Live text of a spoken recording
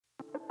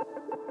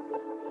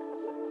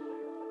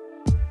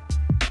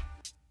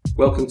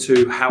Welcome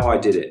to How I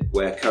Did It,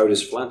 where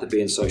Coda's philanthropy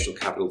and social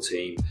capital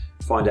team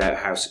find out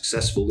how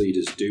successful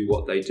leaders do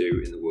what they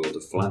do in the world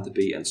of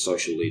philanthropy and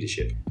social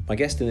leadership. My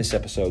guest in this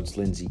episode is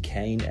Lindsay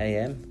Kane,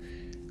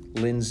 AM.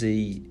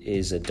 Lindsay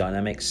is a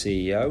dynamic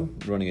CEO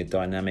running a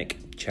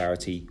dynamic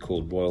charity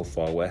called Royal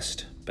Far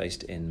West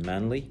based in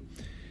Manly.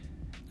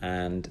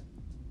 And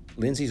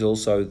Lindsay's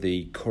also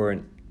the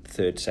current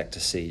third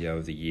sector CEO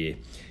of the year.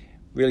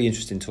 Really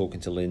interesting talking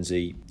to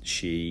Lindsay.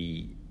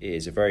 She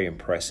is a very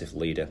impressive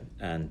leader,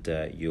 and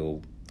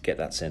you'll get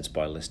that sense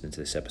by listening to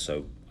this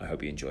episode. I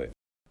hope you enjoy it.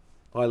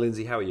 Hi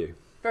Lindsay, how are you?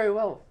 Very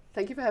well.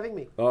 Thank you for having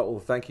me. Oh, well,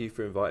 thank you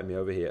for inviting me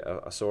over here.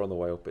 I saw on the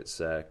way up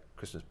it's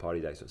Christmas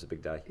party day, so it's a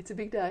big day. It's a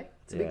big day.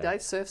 It's a big day.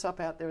 Surf's up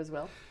out there as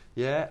well.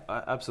 Yeah,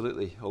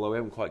 absolutely. Although we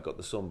haven't quite got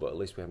the sun, but at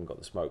least we haven't got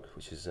the smoke,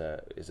 which is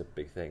a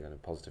big thing and a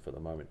positive at the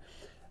moment.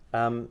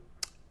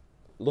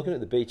 Looking at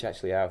the beach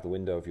actually out of the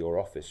window of your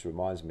office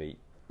reminds me,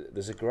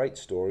 there's a great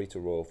story to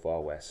Royal Far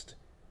West,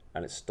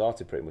 and it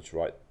started pretty much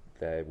right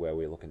there where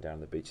we're looking down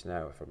the beach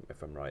now,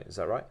 if I'm right. Is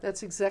that right?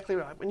 That's exactly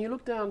right. When you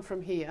look down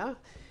from here,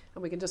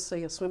 and we can just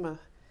see a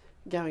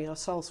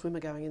sole swimmer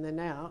going in there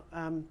now,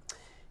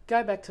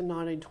 go back to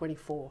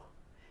 1924.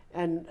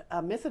 And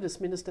a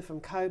Methodist minister from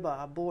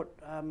Cobar bought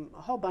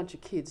a whole bunch of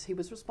kids. He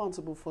was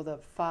responsible for the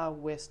Far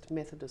West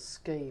Methodist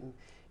scheme.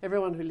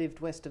 Everyone who lived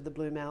west of the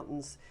Blue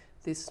Mountains,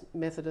 this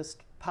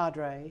Methodist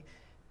padre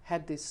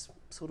had this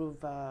sort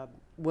of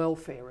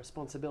welfare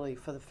responsibility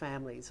for the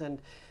families.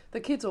 And the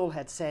kids all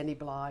had sandy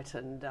blight,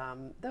 and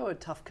there were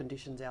tough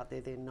conditions out there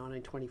then in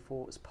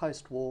 1924. It was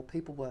post-war.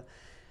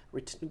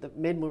 The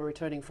men were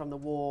returning from the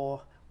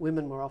war.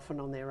 Women were often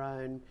on their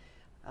own.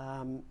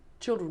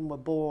 Children were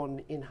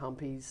born in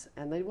humpies,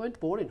 and they weren't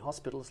born in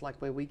hospitals like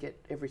where we get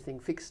everything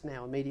fixed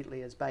now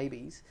immediately as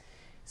babies.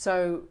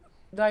 So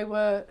they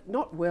were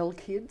not well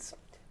kids,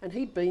 and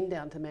he'd been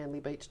down to Manly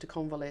Beach to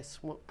convalesce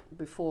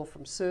before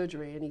from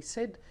surgery, and he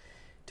said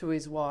to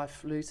his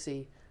wife,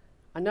 Lucy,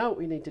 I know what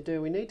we need to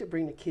do. We need to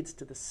bring the kids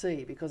to the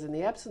sea, because in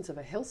the absence of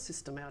a health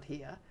system out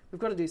here, we've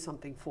got to do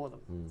something for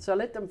them. So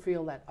let them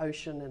feel that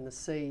ocean and the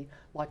sea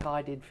like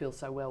I did feel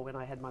so well when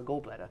I had my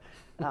gallbladder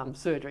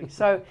surgery.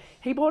 So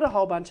he bought a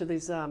whole bunch of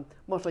these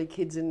motley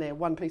kids in their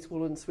one-piece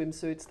woolen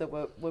swimsuits that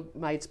were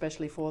made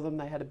specially for them.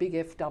 They had a big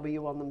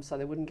FW on them so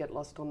they wouldn't get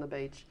lost on the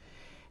beach.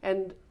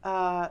 And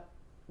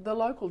the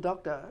local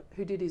doctor,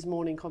 who did his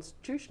morning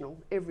constitutional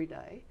every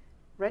day,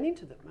 ran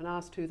into them and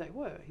asked who they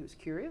were. He was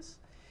curious.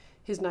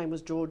 His name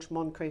was George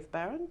Moncrief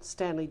Barron.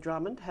 Stanley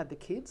Drummond had the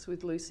kids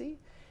with Lucy.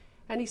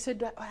 And he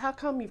said, how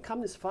come you've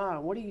come this far,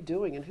 and what are you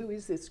doing, and who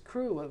is this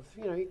crew of,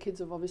 your kids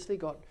have obviously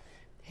got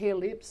hair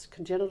lips,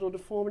 congenital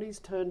deformities,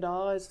 turned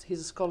eyes,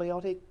 he's a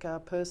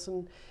scoliotic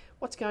person.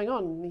 What's going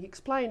on? And he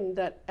explained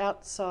that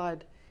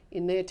outside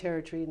in their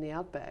territory in the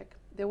outback,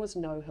 there was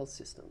no health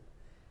system.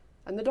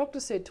 And the doctor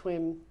said to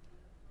him,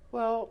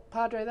 well,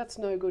 Padre, that's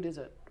no good, is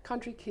it?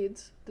 Country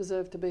kids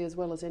deserve to be as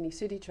well as any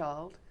city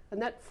child,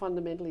 and that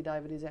fundamentally,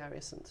 David, is our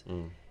essence.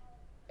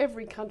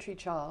 Every country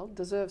child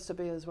deserves to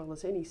be as well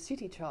as any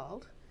city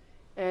child,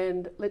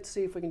 and let's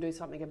see if we can do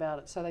something about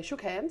it. So they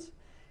shook hands,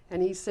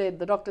 and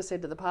the doctor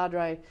said to the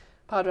Padre,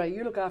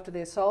 you look after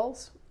their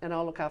souls, and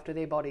I'll look after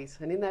their bodies.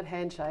 And in that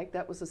handshake,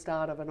 that was the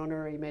start of an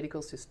honorary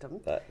medical system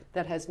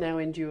that has now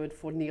endured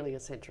for nearly a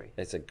century.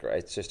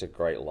 It's just a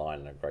great line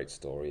and a great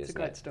story, isn't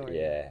it? It's a great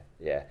story.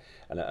 Yeah.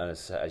 And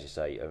as you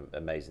say,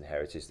 amazing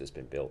heritage that's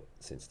been built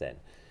since then.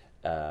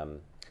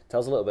 Tell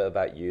us a little bit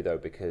about you, though,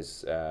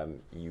 because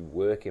you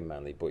work in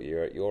Manly, but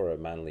you're a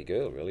Manly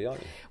girl, really,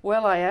 aren't you?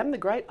 Well, I am. The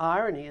great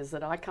irony is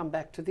that I come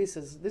back to this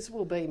as this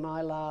will be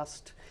my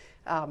last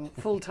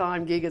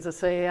full-time gig as a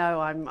CEO,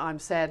 I'm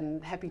sad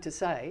and happy to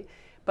say.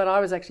 But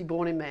I was actually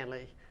born in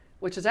Manly,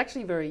 which is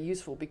actually very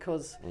useful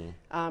because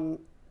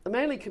the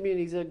Manly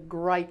community is a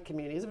great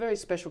community. It's a very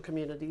special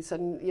community,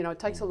 and it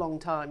takes a long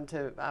time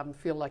to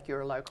feel like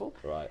you're a local.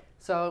 Right.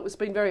 So it's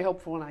been very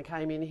helpful when I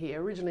came in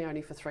here, originally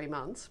only for 3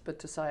 months, but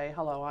to say,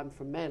 hello, I'm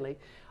from Manly.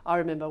 I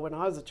remember when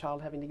I was a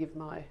child having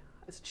to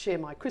share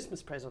my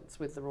Christmas presents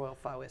with the Royal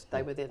Far West.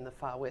 They were then the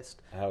Far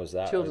West. How was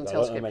that? Children's I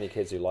don't know Healthcare. many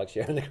kids who like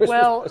sharing the Christmas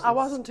presents. I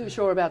wasn't too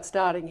sure about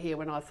starting here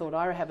when I thought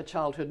I have a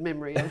childhood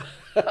memory of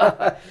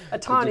a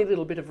tiny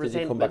little bit of resentment.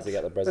 Did you come back to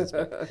get the presents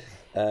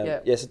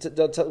back? Yeah.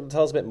 So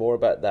tell us a bit more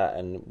about that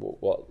and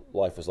what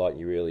life was like and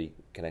your early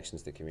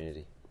connections to the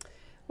community.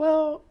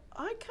 Well,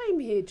 I came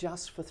here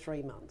just for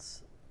 3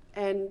 months,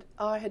 and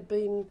I had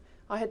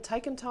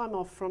taken time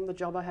off from the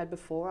job I had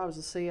before. I was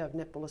the CEO of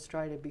Netball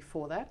Australia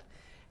before that,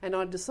 and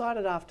I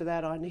decided after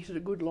that I needed a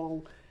good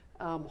long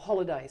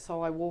holiday,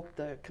 so I walked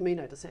the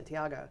Camino de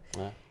Santiago.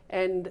 Yeah.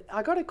 And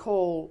I got a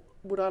call,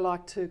 would I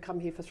like to come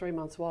here for 3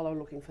 months while I was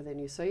looking for their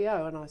new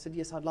CEO? And I said,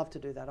 yes, I'd love to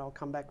do that. I'll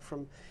come back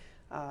from,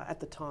 at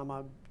the time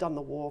I'd done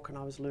the walk and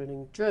I was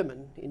learning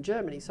German in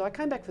Germany. So I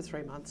came back for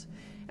 3 months.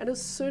 And as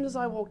soon as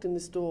I walked in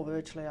this door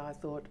virtually, I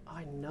thought,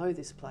 I know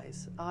this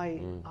place.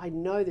 I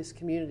know this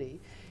community,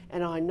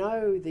 and I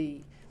know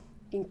the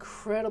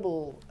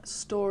incredible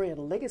story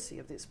and legacy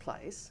of this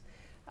place.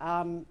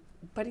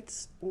 but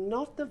it's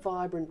not the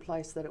vibrant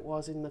place that it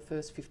was in the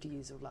first 50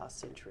 years of last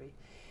century.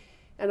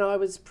 And I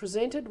was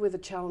presented with a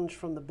challenge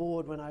from the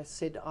board when I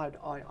said I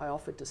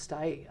offered to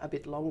stay a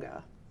bit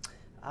longer.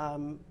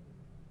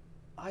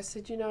 I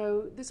said, you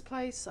know, this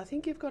place, I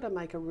think you've got to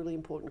make a really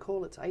important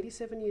call. It's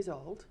 87 years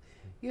old.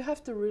 You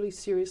have to really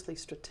seriously,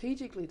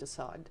 strategically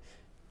decide,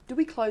 do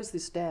we close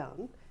this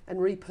down and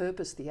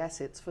repurpose the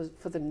assets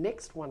for the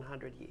next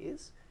 100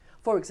 years?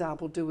 For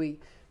example, do we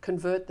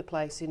convert the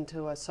place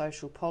into a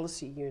social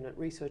policy unit,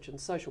 research and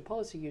social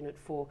policy unit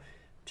for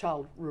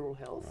child rural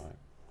health? Right.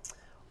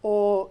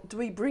 Or do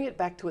we bring it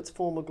back to its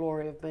former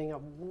glory of being a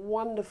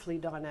wonderfully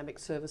dynamic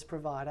service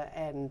provider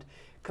and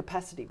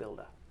capacity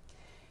builder?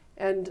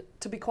 And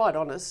to be quite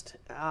honest,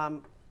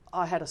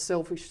 I had a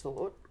selfish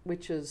thought,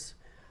 which is,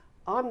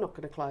 I'm not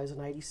going to close an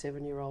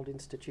 87-year-old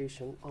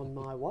institution on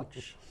my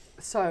watch.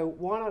 So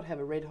why not have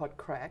a red-hot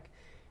crack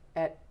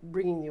at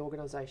bringing the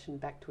organisation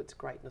back to its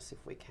greatness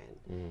if we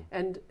can?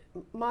 And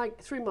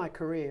through my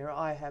career,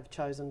 I have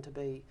chosen to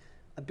be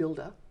a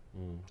builder,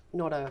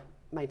 not a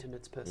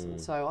maintenance person.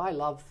 So I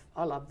love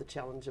the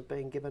challenge of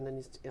being given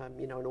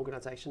an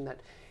organisation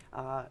that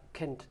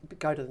can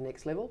go to the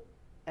next level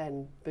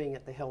and being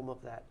at the helm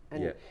of that.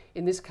 And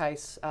in this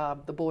case,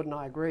 the board and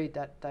I agreed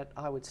that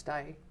I would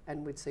stay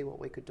and we'd see what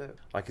we could do.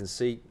 I can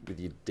see with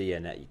your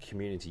DNA, your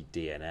community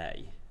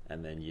DNA,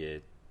 and then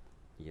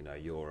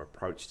your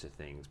approach to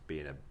things,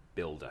 being a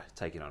builder,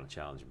 taking on a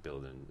challenge and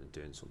building and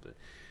doing something.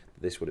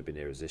 This would have been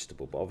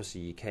irresistible. But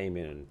obviously you came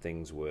in and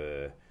things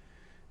were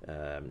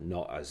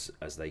not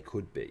as they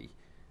could be.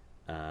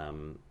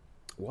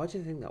 Why do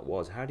you think that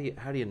was? How do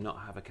you not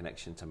have a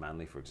connection to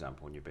Manly, for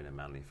example, when you've been in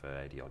Manly for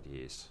 80 odd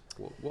years?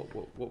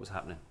 What was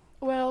happening?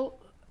 Well,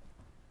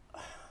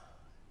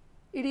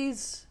 it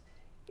is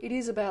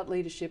about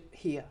leadership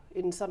here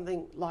in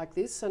something like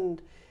this,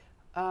 and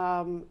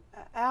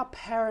our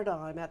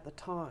paradigm at the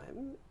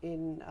time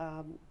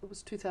it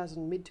was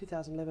mid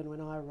 2011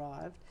 when I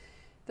arrived.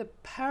 The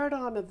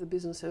paradigm of the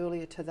business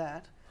earlier to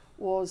that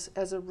was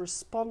as a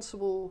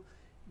responsible,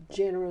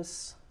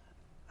 generous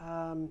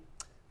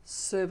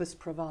service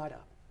provider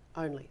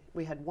only.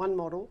 We had one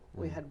model,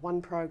 we had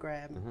one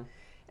program,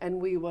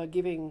 and we were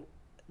giving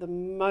the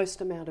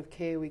most amount of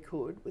care we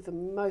could with the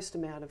most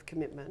amount of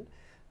commitment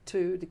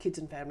to the kids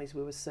and families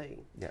we were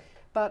seeing. Yeah.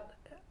 But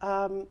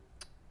I'm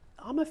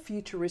a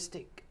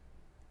futuristic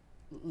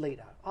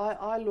leader.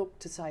 I look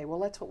to say, well,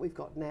 that's what we've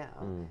got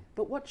now,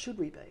 but what should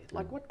we be?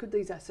 Like, what could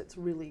these assets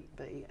really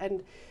be?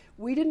 And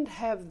we didn't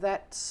have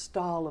that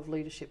style of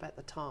leadership at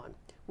the time.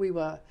 We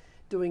were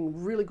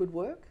doing really good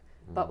work,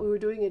 but we were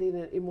doing it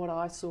in what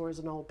I saw as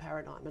an old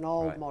paradigm, an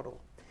old model.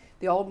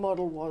 The old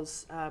model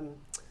was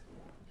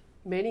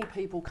many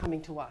people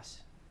coming to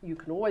us. You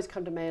can always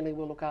come to Manly,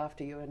 we'll look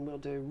after you and we'll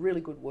do really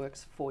good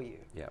works for you.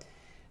 Yeah.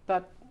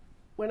 But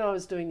when I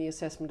was doing the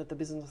assessment of the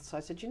business, I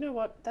said, you know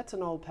what, that's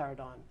an old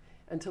paradigm.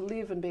 And to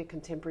live and be a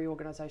contemporary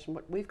organisation,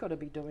 what we've got to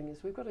be doing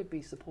is we've got to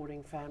be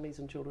supporting families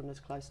and children as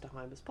close to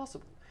home as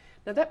possible.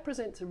 Now that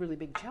presents a really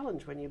big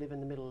challenge when you live in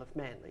the middle of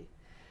Manly.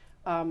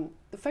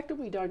 The fact that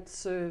we don't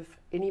serve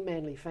any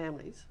Manly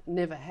families,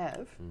 never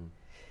have,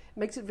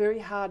 makes it very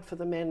hard for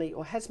the Manly,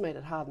 or has made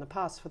it hard in the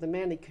past, for the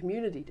Manly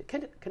community to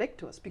connect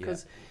to us,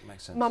 because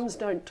mums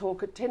don't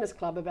talk at tennis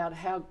club about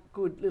how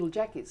good little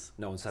Jack is.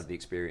 No one's had the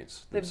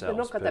experience themselves. They've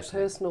not got that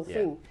personal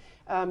thing.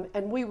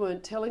 And we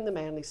weren't telling the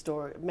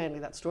Manly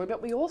that story,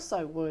 but we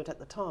also weren't at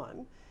the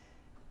time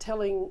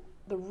telling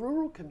the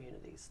rural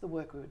communities the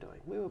work we were doing.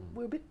 We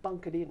were a bit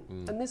bunkered in.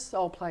 And this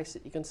old place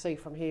that you can see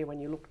from here when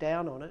you look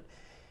down on it,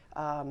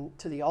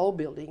 to the old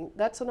building,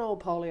 that's an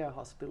old polio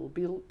hospital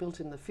built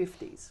in the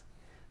 50s.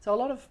 So a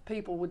lot of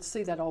people would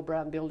see that old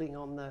brown building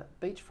on the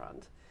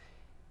beachfront,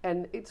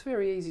 and it's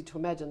very easy to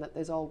imagine that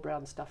there's old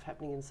brown stuff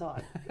happening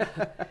inside.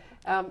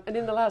 And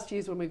in the last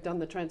years when we've done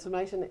the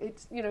transformation,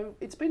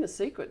 it's been a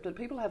secret, but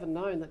people haven't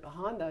known that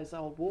behind those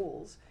old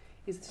walls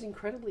is this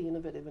incredibly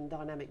innovative and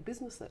dynamic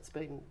business that's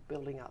been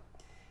building up.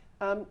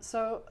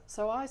 So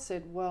I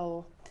said,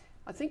 well,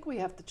 I think we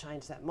have to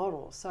change that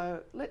model.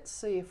 So let's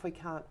see if we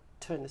can't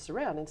turn this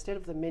around. Instead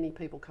of the many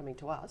people coming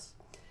to us,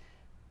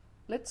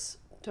 let's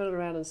turn it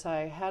around and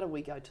say, how do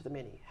we go to the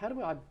many? How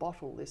do I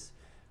bottle this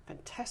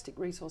fantastic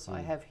resource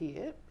I have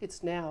here?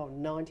 It's now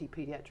 90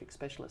 paediatric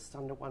specialists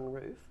under one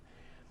roof.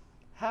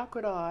 How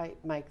could I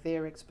make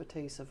their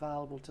expertise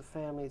available to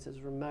families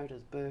as remote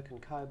as Burke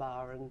and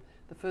Cobar? And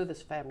the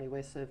furthest family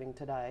we're serving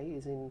today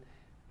is in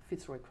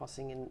Fitzroy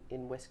Crossing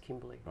in West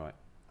Kimberley. Right.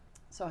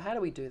 So how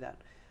do we do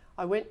that?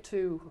 I went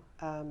to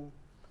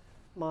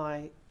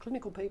my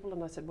clinical people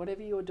and I said,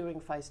 whatever you're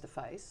doing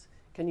face-to-face,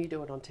 can you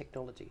do it on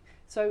technology?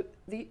 So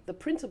the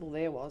principle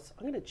there was,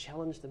 I'm going to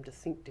challenge them to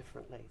think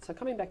differently. So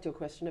coming back to your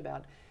question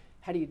about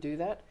how do you do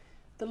that,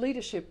 the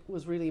leadership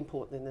was really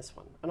important in this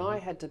one. And I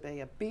had to be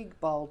a big,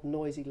 bold,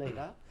 noisy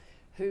leader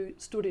who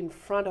stood in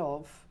front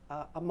of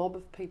a mob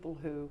of people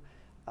who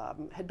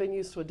had been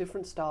used to a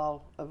different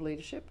style of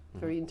leadership,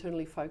 very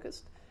internally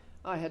focused.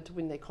 I had to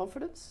win their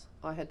confidence.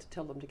 I had to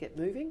tell them to get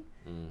moving.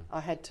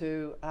 I had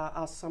to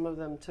ask some of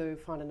them to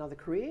find another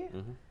career.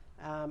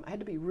 I had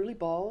to be really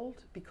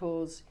bold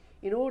because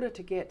in order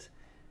to get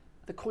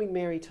the Queen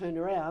Mary turned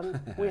around,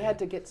 we had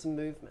to get some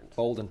movement.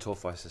 Bold and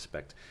tough, I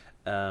suspect.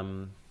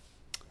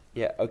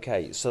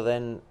 Okay. So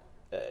then,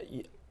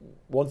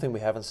 one thing we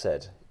haven't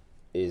said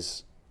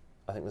is,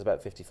 I think there's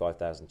about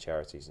 55,000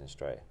 charities in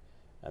Australia,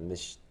 and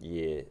this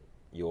year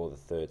you're the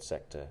third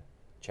sector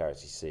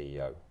charity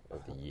CEO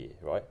of the year,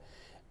 right?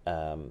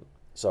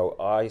 So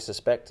I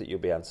suspect that you'll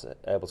be able to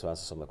answer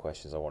some of the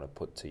questions I want to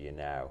put to you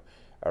now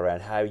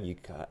around how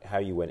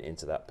you went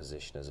into that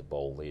position as a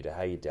bold leader,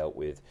 how you dealt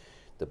with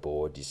the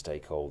board, your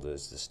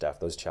stakeholders, the staff,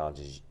 those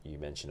challenges you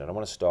mentioned. And I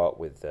want to start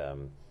with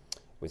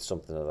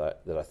something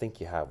that I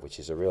think you have, which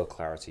is a real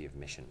clarity of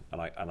mission.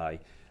 And I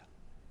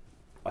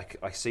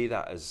see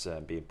that as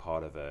being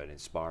part of an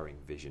inspiring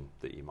vision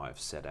that you might have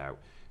set out.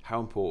 How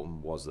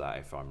important was that,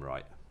 if I'm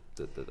right,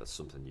 that's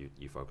something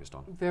you focused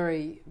on?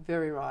 Very,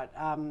 very right.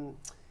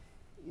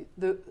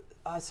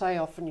 I say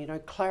often,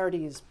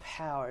 clarity is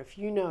power. If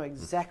you know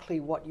exactly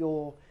what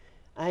your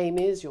aim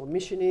is, your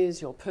mission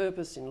is, your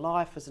purpose in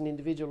life as an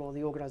individual or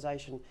the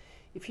organisation,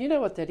 if you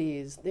know what that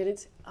is, then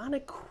it's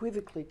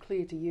unequivocally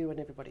clear to you and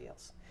everybody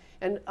else.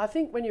 And I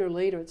think when you're a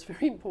leader, it's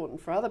very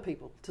important for other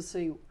people to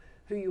see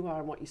who you are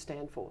and what you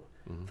stand for.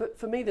 Mm-hmm.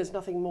 For me, there's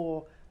nothing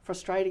more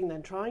frustrating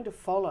than trying to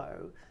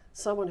follow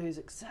someone who's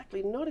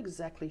not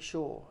exactly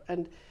sure.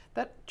 And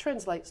that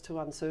translates to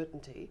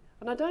uncertainty.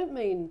 And I don't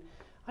mean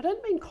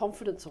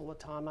confidence all the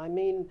time. I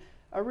mean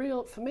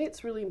for me,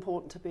 it's really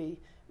important to be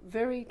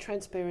very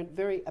transparent,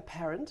 very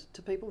apparent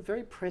to people,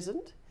 very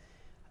present,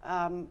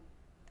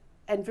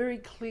 and very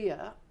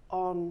clear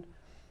on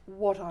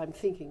what I'm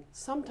thinking.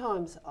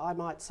 Sometimes I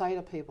might say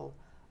to people,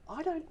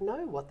 I don't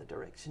know what the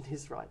direction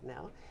is right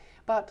now,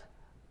 but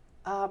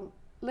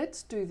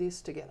let's do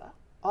this together.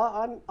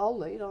 I'll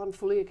lead, I'm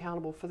fully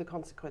accountable for the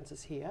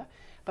consequences here,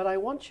 but I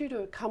want you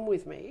to come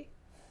with me,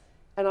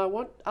 and I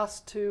want us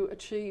to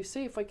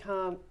see if we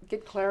can't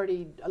get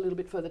clarity a little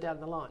bit further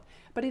down the line.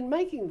 But in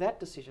making that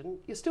decision,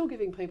 you're still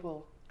giving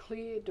people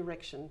clear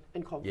direction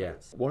and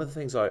confidence. Yeah. One of the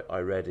things I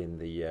read in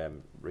the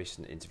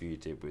recent interview you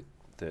did with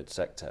Third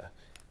Sector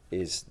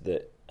is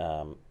that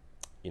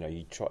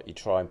you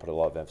try and put a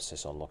lot of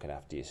emphasis on looking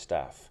after your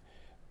staff,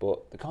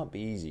 but it can't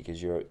be easy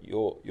because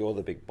you're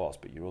the big boss,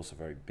 but you're also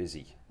very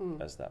busy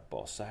as that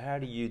boss. So how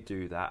do you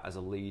do that as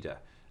a leader?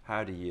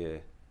 How do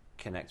you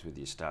connect with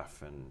your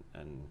staff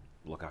and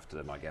look after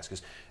them, I guess?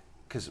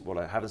 Because what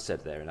I haven't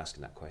said there in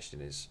asking that question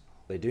is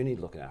they do need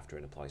looking after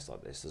in a place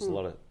like this. There's a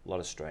lot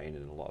of strain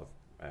and a lot of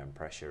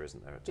pressure,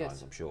 isn't there, at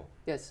times, I'm sure?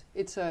 Yes,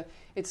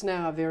 it's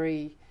now a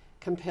very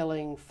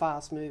compelling,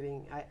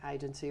 fast-moving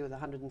agency with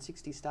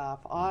 160 staff.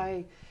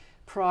 I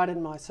prided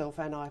myself,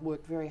 and I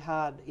worked very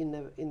hard in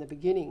the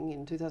beginning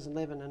in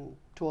 2011 and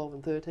 12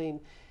 and 13.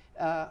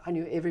 I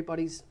knew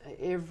everybody's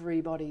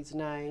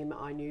name.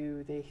 I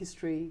knew their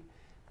history.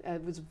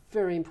 It was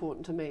very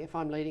important to me, if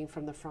I'm leading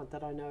from the front,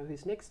 that I know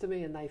who's next to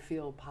me and they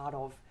feel part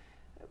of.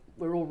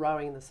 We're all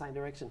rowing in the same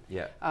direction.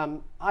 Yeah.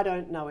 I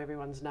don't know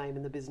everyone's name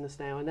in the business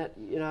now, and that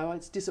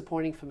it's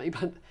disappointing for me,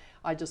 but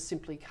I just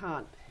simply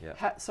can't.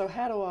 Yeah. So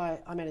how do I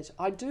manage?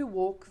 I do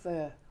walk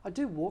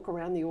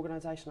around the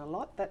organisation a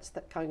lot. That's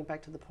going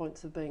back to the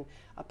points of being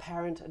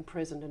apparent and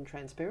present and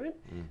transparent.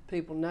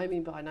 People know me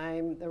by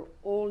name. They're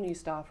all new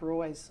staff.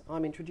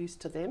 I'm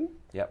introduced to them.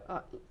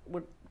 Yep.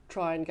 Would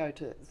try and go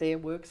to their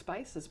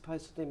workspace as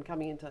opposed to them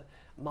coming into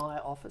my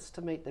office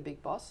to meet the big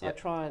boss. Yep. I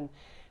try and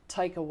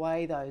take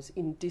away those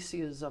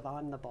indicias of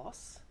I'm the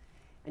boss,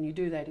 and you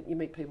do that. You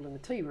meet people in the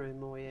tea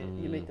room, or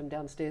you meet them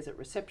downstairs at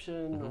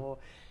reception, or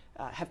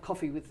have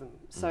coffee with them.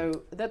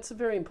 So that's a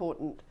very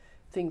important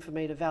thing for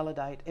me to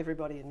validate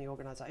everybody in the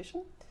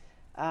organisation.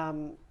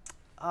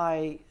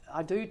 I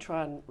do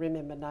try and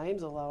remember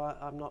names, although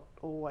I'm not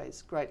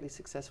always greatly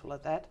successful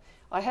at that.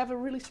 I have a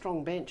really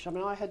strong bench. I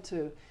mean,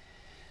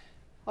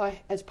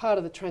 as part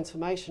of the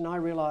transformation, I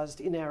realised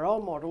in our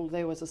old model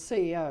there was a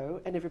CEO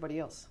and everybody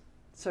else.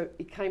 So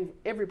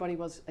everybody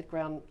was at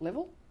ground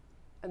level,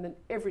 and then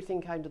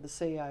everything came to the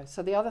CEO.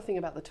 So the other thing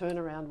about the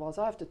turnaround was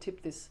I have to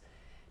tip this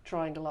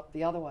triangle up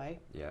the other way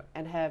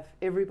and have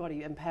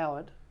everybody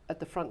empowered at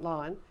the front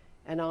line,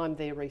 and I'm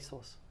their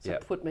resource. So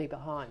put me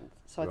behind.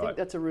 So I think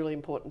that's a really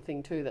important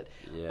thing too, that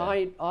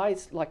I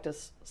like to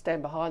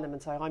stand behind them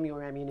and say, I'm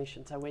your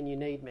ammunition, so when you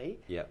need me,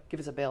 give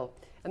us a bell.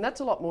 And that's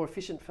a lot more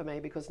efficient for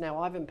me, because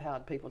now I've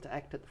empowered people to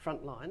act at the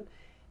front line,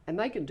 and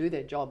they can do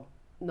their job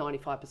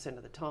 95%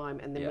 of the time,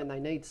 and then when they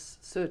need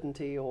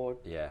certainty or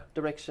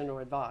direction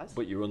or advice.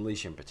 But you're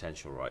unleashing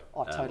potential, right?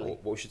 Oh, totally.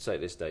 What we should say at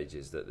this stage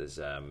is that there's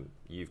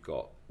you've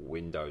got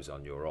windows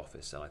on your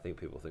office, and I think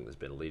people think there's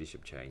been a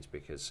leadership change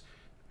because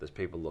there's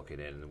people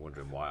looking in and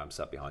wondering why I'm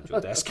sat behind your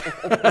desk.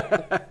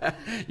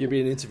 You're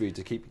being interviewed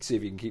to see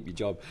if you can keep your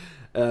job.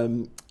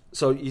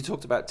 So you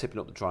talked about tipping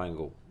up the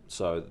triangle.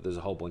 So there's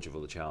a whole bunch of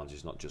other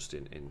challenges, not just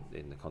in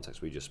the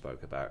context we just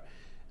spoke about.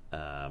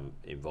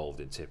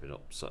 Involved in tipping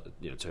up,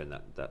 turning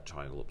that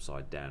triangle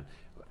upside down.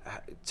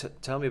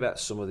 Tell me about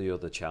some of the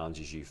other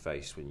challenges you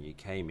faced when you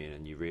came in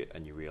and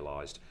you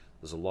realised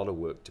there's a lot of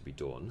work to be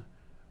done.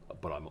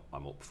 but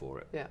I'm up for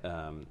it.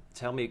 Yeah.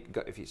 Tell me,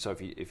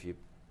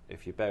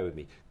 if you bear with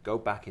me, go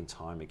back in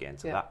time again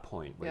to that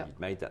point where you'd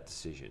made that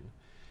decision.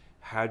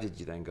 How did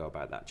you then go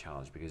about that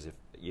challenge? Because if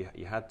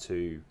you had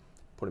to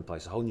put in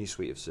place a whole new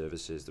suite of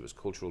services, there was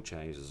cultural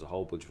change, there's a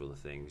whole bunch of other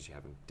things, you're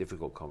having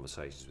difficult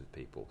conversations with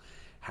people.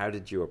 How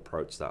did you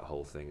approach that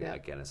whole thing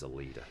again as a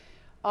leader?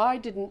 I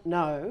didn't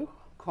know,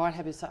 quite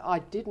happy to say, I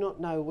did not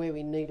know where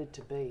we needed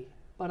to be,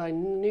 but I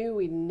knew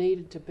we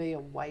needed to be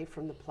away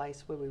from the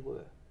place where we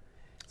were.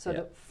 So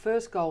the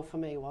first goal for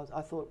me was,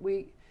 I thought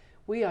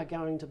we are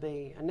going to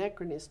be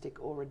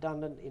anachronistic or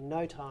redundant in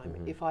no time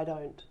if I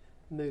don't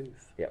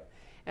move. Yep.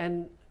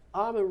 And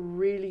I'm a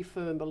really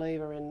firm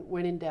believer in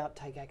when in doubt,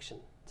 take action.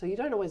 So you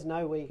don't always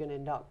know where you're going to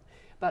end up,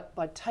 but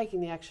by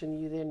taking the action,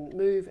 you then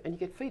move and you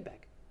get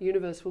feedback. The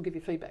universe will give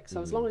you feedback.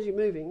 So as long as you're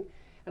moving,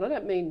 and I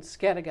don't mean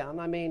scattergun,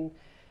 I mean,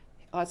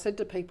 I said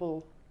to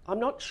people, I'm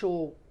not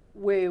sure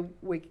where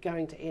we're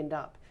going to end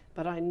up,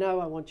 but I know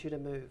I want you to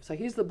move. So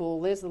here's the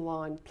ball, there's the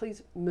line,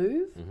 please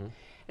move.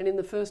 And in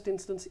the first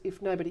instance, if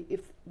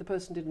the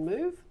person didn't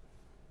move,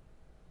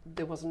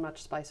 there wasn't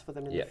much space for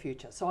them in the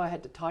future. So I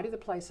had to tidy the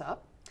place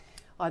up.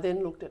 I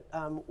then looked at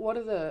what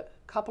are the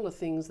couple of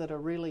things that are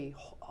really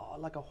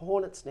like a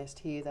hornet's nest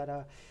here that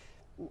are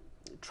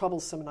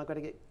troublesome, and I've got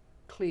to get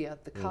clear.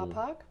 The car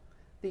park,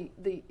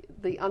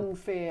 the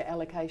unfair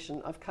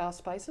allocation of car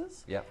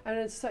spaces. Yeah. And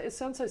it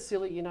sounds so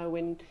silly, you know,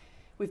 when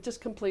we've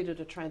just completed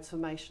a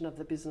transformation of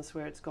the business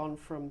where it's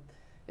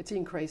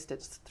increased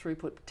its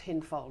throughput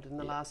tenfold in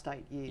the last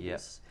 8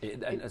 years. Yeah.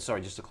 And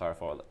sorry, just to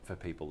clarify for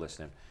people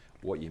listening,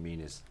 what you mean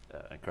is,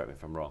 and correct me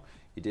if I'm wrong,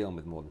 you're dealing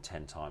with more than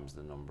 10 times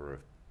the number of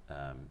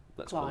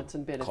clients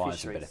and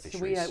beneficiaries.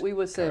 So we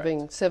were Correct.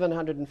 serving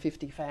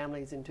 750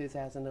 families in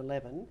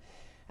 2011,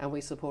 and we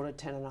supported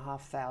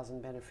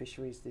 10,500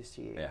 beneficiaries this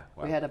year. Yeah,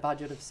 wow. We had a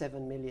budget of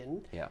 7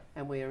 million, Yeah.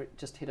 and we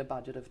just hit a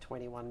budget of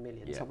 21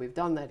 million. Yeah. So we've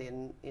done that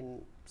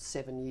in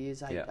 7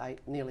 years,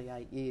 nearly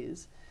 8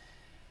 years.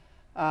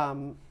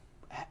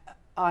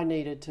 I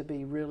needed to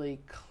be really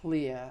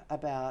clear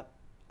about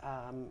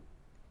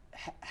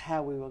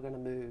how we were going to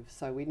move.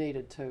 So we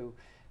needed to.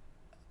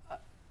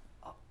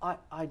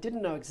 I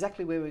didn't know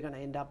exactly where we were going to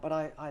end up, but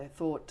I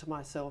thought to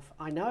myself,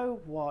 I know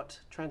what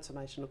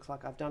transformation looks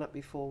like. I've done it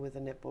before with the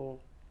netball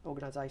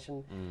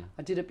organisation.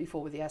 I did it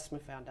before with the Asthma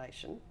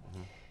Foundation.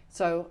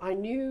 So I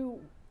knew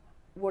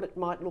what it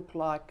might look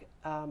like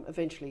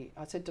eventually.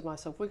 I said to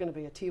myself, we're going to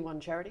be a tier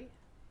 1 charity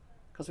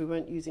because we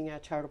weren't using our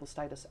charitable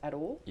status at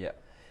all. Yeah.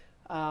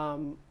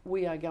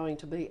 We are going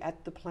to be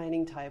at the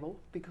planning table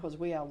because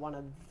we are one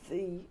of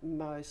the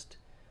most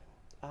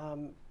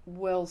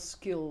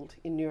well-skilled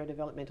in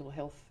neurodevelopmental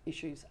health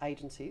issues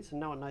agencies, and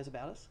no one knows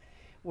about us.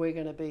 We're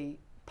going to be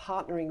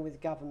partnering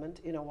with government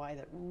in a way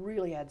that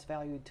really adds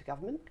value to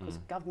government because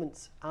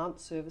governments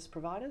aren't service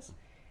providers.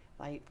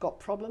 They've got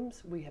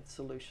problems, we have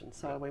solutions.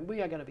 So when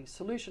we are going to be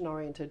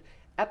solution-oriented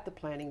at the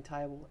planning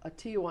table, a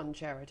tier 1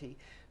 charity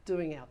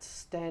doing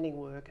outstanding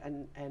work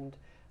and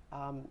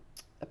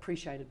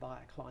appreciated by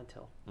our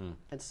clientele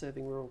and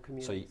serving rural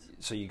communities.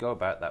 So you go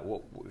about that.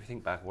 What if you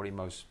think back? What are you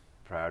most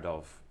proud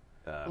of?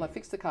 Well, I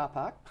fixed the car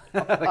park.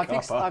 I got a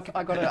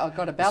ballot in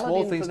for the car.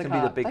 Small things can be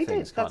the big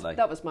things, can't they?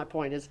 That was my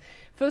point. Is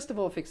first of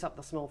all, fix up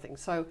the small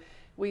things. So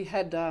we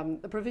had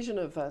the provision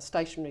of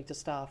stationery to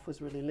staff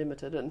was really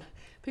limited, and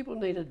people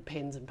needed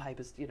pens and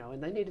papers, you know,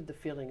 and they needed the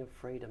feeling of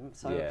freedom.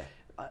 So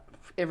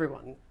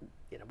everyone,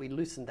 you know, we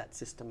loosened that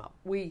system up.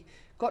 We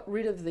got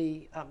rid of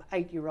the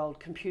 8-year-old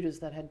computers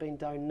that had been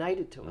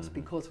donated to us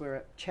because we're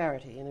a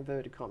charity, in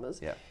inverted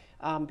commas,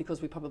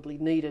 because we probably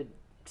needed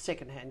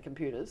second-hand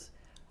computers.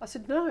 I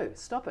said, no,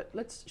 stop it.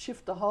 Let's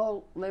shift the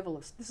whole level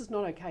of, this is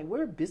not okay.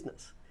 We're a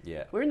business.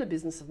 Yeah. We're in the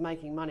business of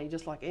making money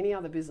just like any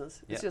other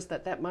business. It's just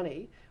that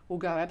money will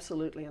go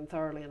absolutely and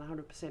thoroughly and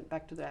 100%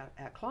 back to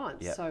our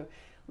clients. Yeah. So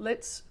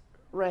let's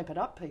ramp it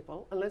up,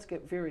 people, and let's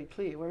get very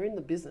clear. We're in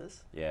the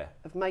business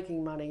of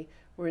making money.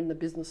 We're in the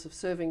business of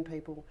serving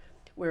people.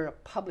 We're a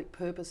public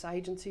purpose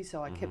agency,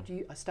 so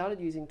I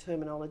started using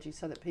terminology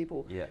so that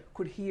people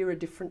could hear a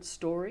different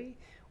story.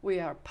 We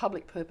are a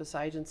public purpose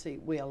agency.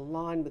 We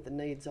align with the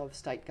needs of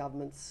state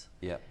governments.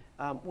 Yeah.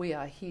 We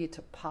are here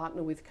to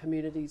partner with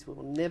communities. We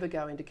will never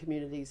go into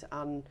communities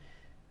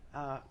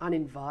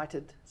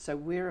uninvited. So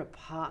we're a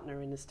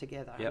partner in this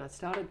together. Yep. And I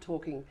started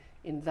talking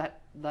in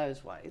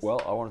those ways.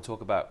 Well, I want to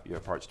talk about your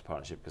approach to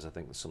partnership because I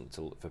think there's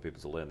something for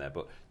people to learn there.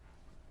 But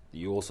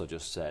you also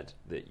just said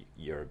that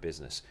you're a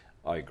business.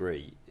 I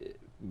agree.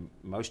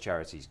 Most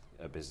charities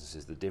are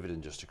businesses. The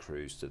dividend just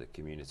accrues to the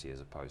community as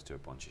opposed to a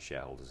bunch of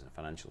shareholders in a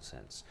financial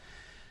sense.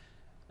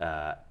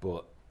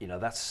 But you know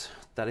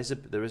there is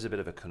a bit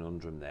of a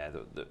conundrum there.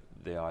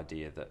 The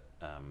idea that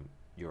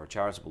you're a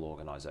charitable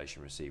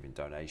organisation receiving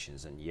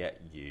donations and yet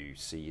you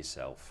see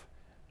yourself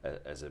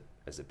as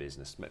a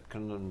business.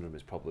 Conundrum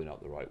is probably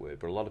not the right word,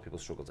 but a lot of people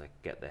struggle to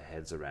get their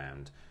heads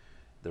around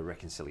the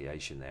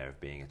reconciliation there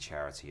of being a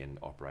charity and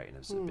operating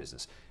as a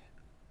business.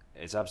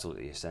 it's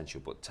absolutely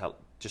essential. But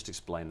just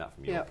explain that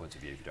from your point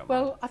of view, if you don't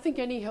mind. Well, I think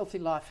any healthy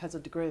life has a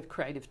degree of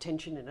creative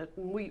tension in it,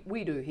 and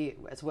we do here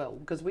as well,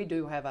 because we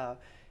do have a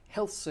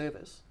health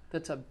service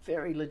that's a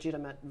very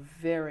legitimate,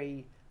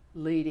 very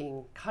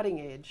leading,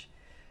 cutting-edge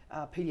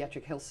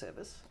paediatric health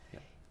service,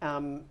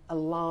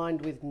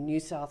 aligned with New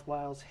South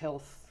Wales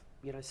health,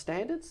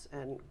 standards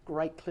and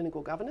great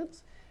clinical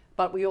governance.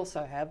 But we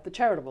also have the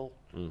charitable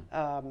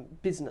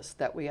business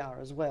that we are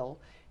as well.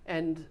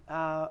 And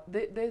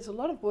there's a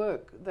lot of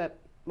work that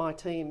my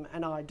team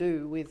and I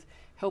do with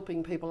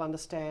helping people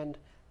understand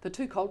the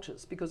two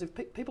cultures, because if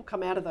people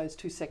come out of those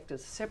two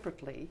sectors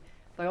separately,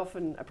 they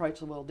often approach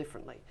the world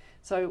differently.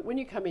 So when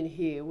you come in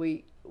here,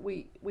 we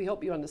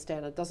help you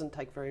understand, it doesn't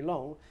take very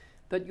long,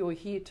 that you're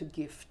here to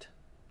gift.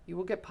 You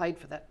will get paid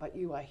for that, but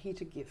you are here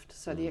to gift.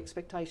 So the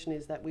expectation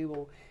is that we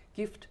will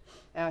gift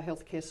our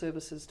healthcare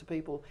services to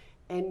people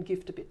and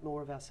gift a bit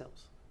more of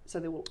ourselves. So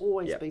there will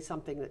always be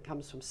something that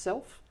comes from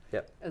self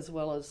as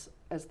well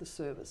as the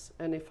service.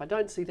 And if I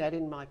don't see that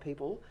in my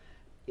people,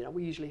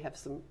 we usually have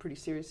some pretty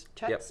serious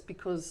chats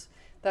because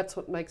that's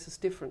what makes us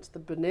different. The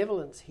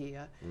benevolence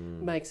here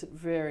makes it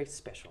very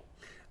special.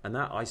 And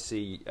that I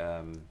see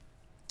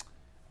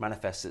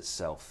manifests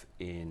itself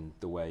in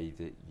the way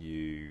that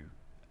you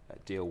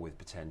deal with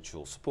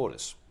potential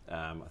supporters.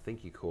 I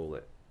think you call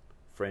it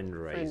friend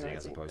raising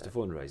as opposed to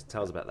fundraising.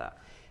 Tell us about that.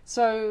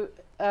 So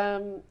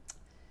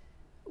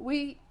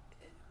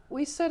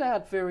we set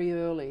out very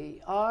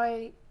early.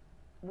 It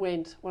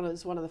was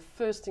one of the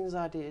first things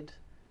I did.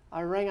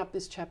 I rang up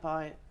this chap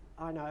I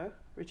know,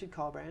 Richard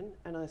Colbrand,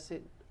 and I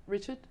said,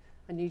 Richard,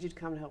 I need you to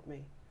come and help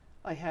me.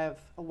 I have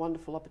a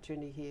wonderful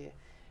opportunity here.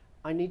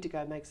 I need to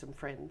go make some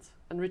friends.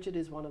 And Richard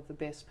is one of the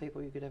best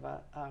people you could ever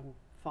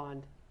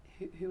find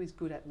who is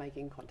good at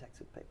making contacts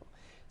with people.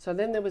 So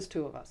then there was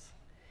two of us.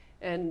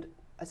 And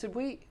I said,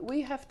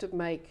 we have to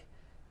make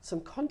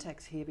some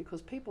contacts here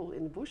because people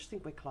in the bush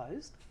think we're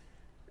closed.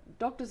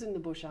 Doctors in the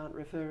bush aren't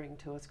referring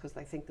to us because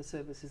they think the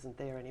service isn't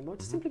there anymore,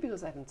 just simply because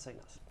they haven't seen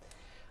us.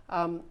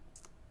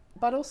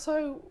 But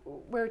also,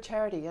 we're a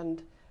charity,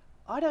 and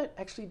I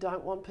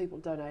don't want people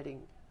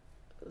donating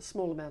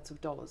small amounts of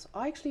dollars.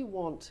 I actually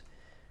want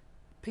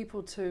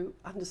people to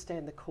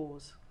understand the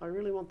cause. I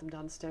really want them to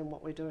understand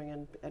what we're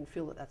doing and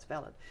feel that that's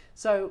valid.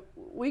 So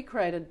we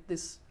created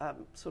this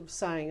sort of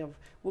saying of,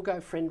 we'll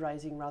go friend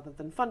raising rather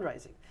than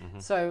fundraising.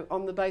 So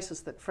on the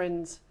basis that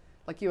friends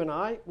like you and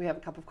I, we have a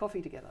cup of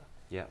coffee together.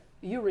 Yeah.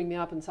 You ring me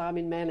up and say, I'm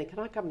in Manly, can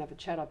I come and have a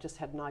chat? I've just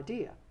had an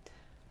idea.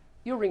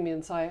 You'll ring me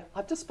and say,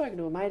 I've just spoken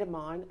to a mate of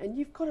mine and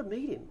you've got to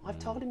meet him. I've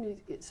told him.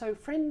 So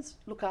friends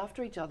look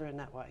after each other in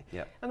that way.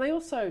 Yeah. And they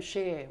also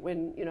share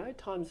when,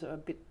 times are a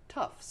bit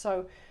tough.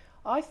 So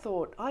I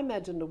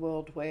imagined a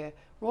world where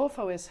Royal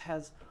FOS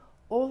has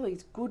all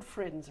these good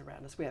friends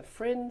around us. We have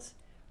friends,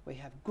 we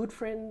have good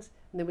friends,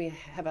 and then we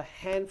have a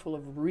handful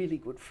of really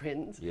good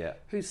friends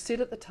who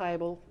sit at the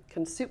table,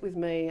 can sit with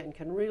me and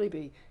can really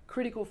be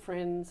critical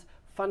friends,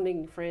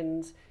 funding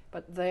friends,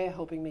 but they're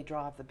helping me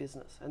drive the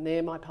business and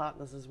they're my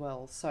partners as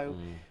well. So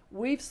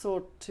we've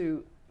sought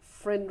to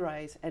friend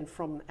raise, and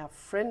from our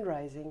friend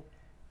raising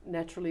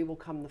naturally will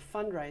come the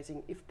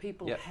fundraising if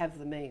people have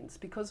the means,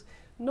 because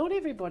not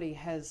everybody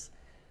has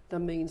the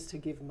means to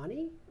give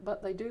money,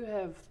 but they do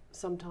have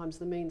sometimes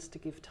the means to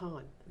give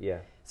time. Yeah.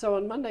 So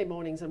on Monday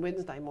mornings and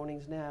Wednesday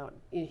mornings now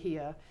in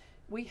here,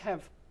 we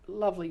have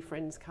lovely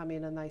friends come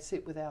in and they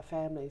sit with our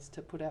families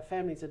to put our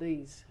families at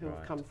ease who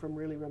have come from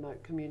really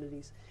remote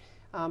communities.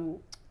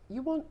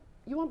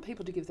 You want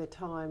people to give their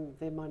time,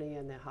 their money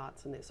and their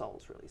hearts and their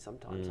souls really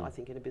sometimes, I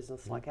think, in a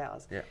business like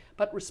ours. Yeah.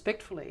 But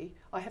respectfully,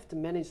 I have to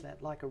manage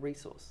that like a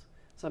resource.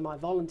 So my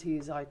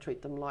volunteers, I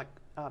treat them like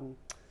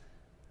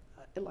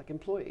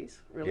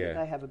employees, really. Yeah.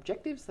 They have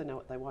objectives, they know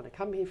what they want to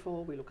come here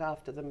for, we look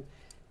after them.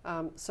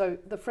 So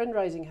the friend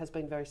raising has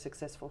been very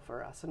successful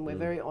for us, and we're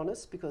very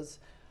honest, because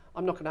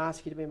I'm not going to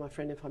ask you to be my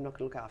friend if I'm not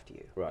going to look after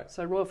you. Right.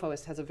 So Royal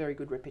FOS has a very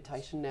good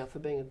reputation now for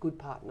being a good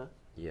partner.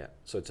 Yeah.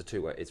 So it's a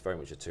two-way. It's very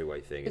much a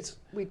two-way thing. It's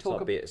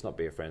not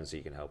be a friend so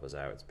you can help us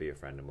out. It's be a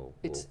friend and we'll.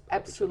 It's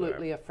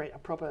absolutely a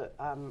proper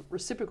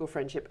reciprocal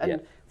friendship,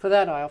 and for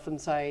that I often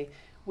say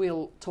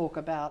we'll talk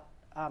about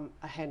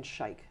a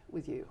handshake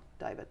with you,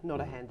 David, not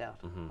a handout.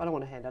 I don't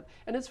want a handout,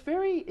 and it's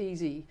very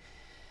easy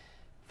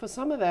for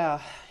some of our,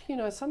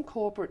 some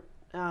corporate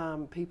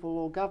people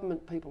or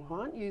government people who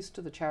aren't used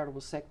to the charitable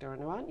sector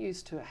and who aren't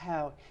used to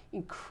how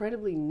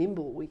incredibly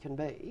nimble we can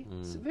be.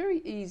 It's very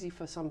easy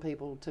for some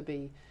people to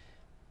be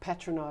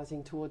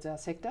patronising towards our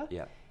sector,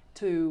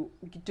 to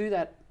do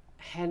that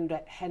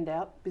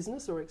handout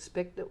business or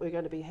expect that we're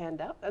going to be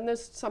handout. And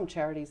there's some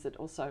charities that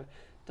also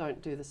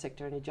don't do the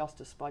sector any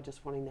justice by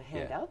just wanting the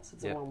handouts.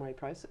 It's a one-way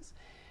process.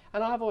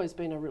 And I've always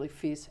been a really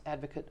fierce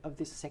advocate of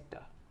this sector.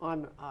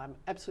 I'm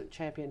absolute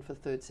champion for the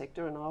third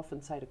sector, and I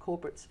often say to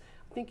corporates,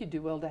 I think you'd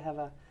do well to have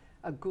a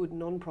good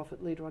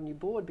non-profit leader on your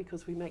board,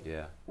 because we know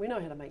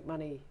how to make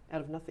money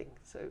out of nothing.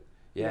 So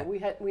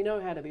we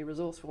know how to be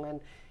resourceful and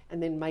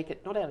then make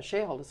it not out of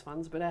shareholders'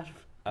 funds, but out of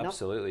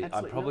absolutely.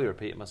 I'm probably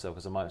repeating myself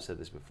because I might have said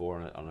this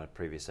before on a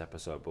previous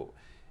episode, but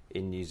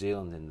in New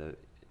Zealand, in the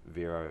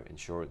Vero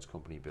Insurance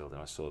Company building,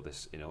 I saw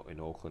this in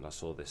Auckland. I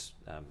saw this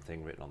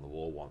thing written on the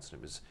wall once,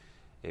 and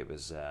it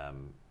was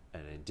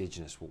an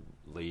Indigenous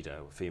leader,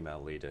 a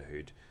female leader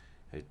who'd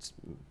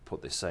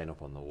put this saying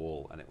up on the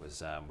wall, and it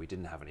was we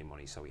didn't have any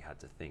money, so we had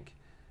to think.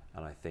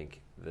 And I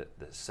think that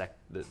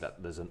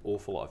that there's an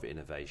awful lot of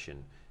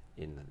innovation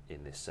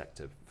in this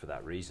sector for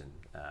that reason.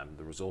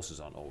 The resources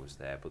aren't always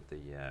there, but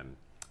the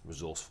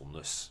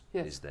resourcefulness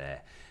is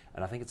there.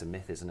 And I think it's a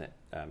myth, isn't it?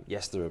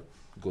 Yes, there are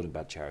good and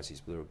bad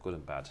charities, but there are good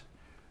and bad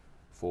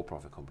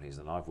for-profit companies.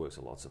 And I've worked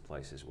at lots of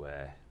places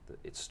where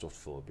it's stuffed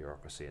full of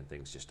bureaucracy and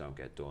things just don't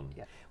get done.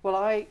 Yeah.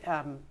 Well,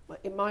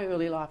 in my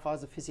early life, I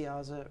was a physio. I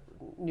was a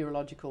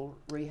neurological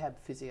rehab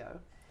physio.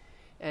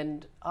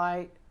 And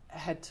my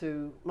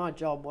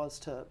job was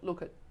to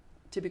look at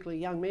typically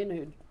young men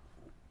who'd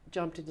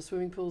jumped into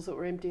swimming pools that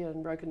were empty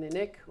and broken their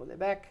neck or their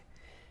back,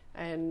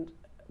 and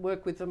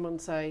work with them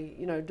and say,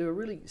 do a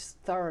really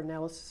thorough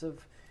analysis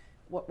of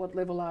what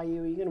level are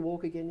you? Are you going to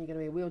walk again? You're going to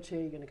be in a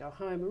wheelchair? You're going to go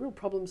home? A real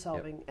problem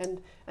solving,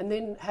 and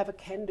then have a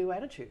can-do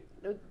attitude.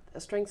 A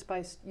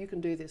strengths-based, you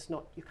can do this,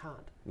 not you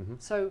can't. Mm-hmm.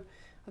 So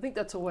I think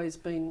that's always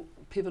been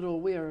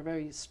pivotal. We are a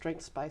very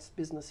strengths-based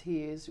business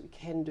here, is we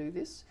can do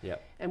this.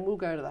 Yep. And we'll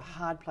go to the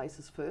hard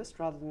places first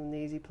rather than the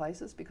easy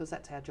places, because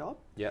that's our job.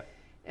 Yep.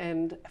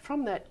 And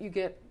from that, you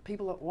get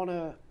people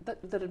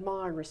that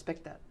admire and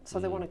respect that, so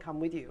they want to come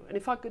with you. And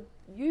if I could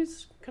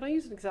can I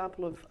use an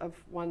example of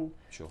one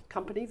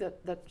company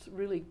that's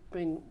really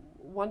been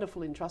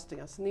wonderful in trusting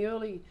us? In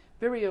the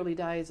very early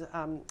days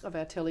of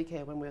our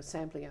telecare, when we were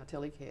sampling our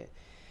telecare,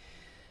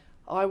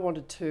 I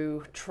wanted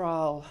to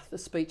trial the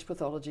speech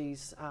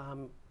pathologies,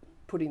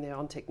 putting there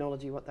on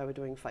technology what they were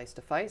doing face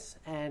to face,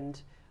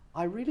 and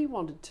I really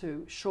wanted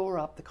to shore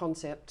up the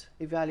concept,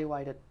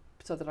 evaluate it,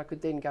 so that I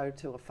could then go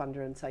to a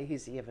funder and say,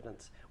 here's the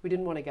evidence. We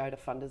didn't want to go to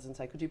funders and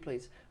say, could you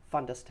please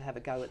fund us to have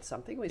a go at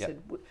something? We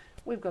said,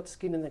 we've got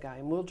skin in the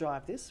game. We'll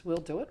drive this. We'll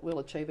do it. We'll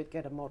achieve it.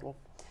 Get a model.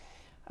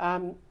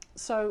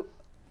 So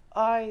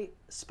I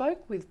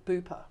spoke with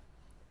Bupa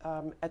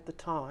at the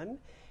time,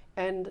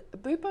 and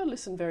Bupa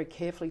listened very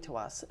carefully to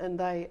us, and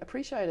they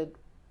appreciated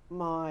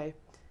what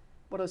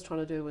I was trying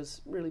to do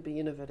was really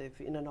be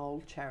innovative in an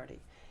old charity.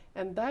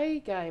 And they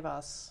gave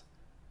us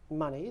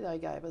money. They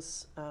gave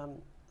us a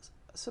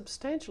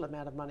substantial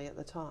amount of money at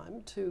the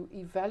time to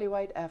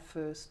evaluate our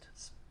first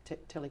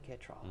telecare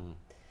trial.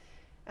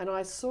 And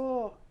I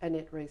saw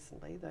Annette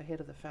recently, the head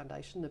of the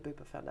foundation, the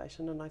Bupa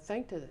Foundation, and I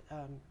thanked her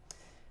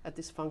at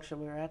this function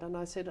we were at, and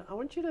I said, I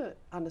want you to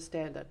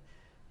understand that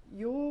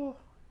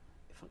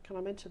can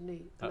I mention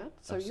the amount?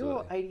 So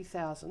your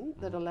 80,000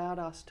 that allowed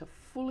us to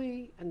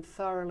fully and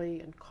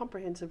thoroughly and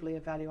comprehensively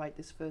evaluate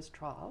this first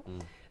trial,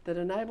 that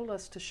enabled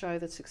us to show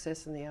the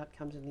success and the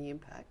outcomes and the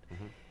impact.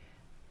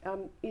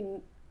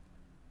 In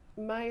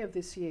May of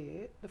this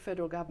year, the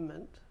federal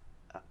government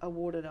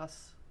awarded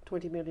us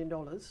 $20 million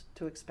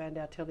to expand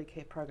our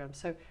telecare program.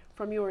 So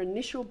from your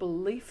initial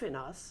belief in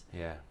us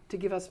to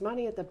give us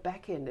money at the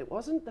back end, it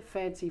wasn't the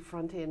fancy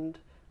front end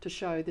to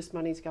show this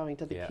money's going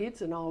to the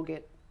kids and I'll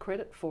get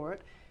credit for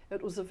it.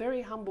 It was a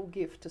very humble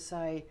gift to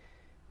say,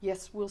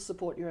 yes, we'll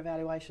support your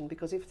evaluation,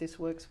 because if this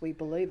works, we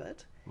believe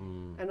it.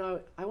 And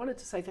I wanted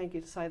to say thank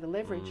you, to say the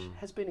leverage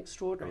has been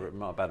extraordinary.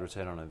 Not a bad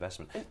return on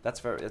investment. That's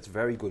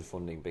very good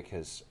funding,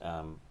 because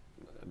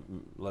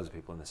loads of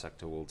people in the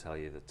sector will tell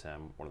you that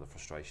one of the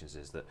frustrations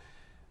is that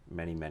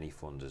many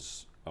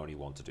funders only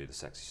want to do the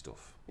sexy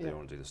stuff. They don't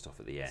want to do the stuff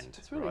at the end.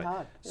 It's really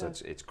hard. So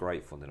it's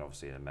great funding,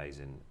 obviously an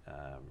amazing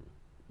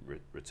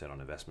return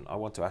on investment. I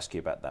want to ask you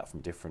about that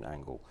from a different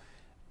angle.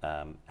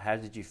 How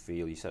did you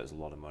feel? You said it was a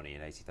lot of money,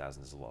 and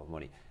 80,000 is a lot of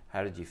money.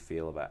 How did you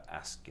feel about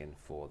asking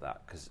for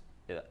that? Because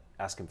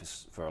asking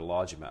for a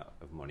large amount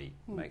of money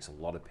makes a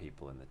lot of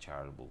people in the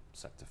charitable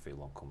sector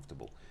feel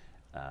uncomfortable,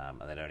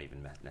 and they don't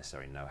even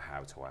necessarily know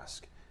how to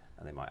ask,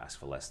 and they might ask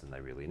for less than they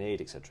really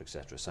need, etc.,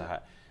 etc. So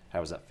how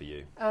was that for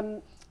you?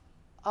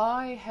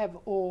 I have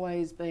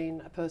always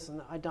been a person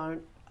that I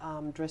don't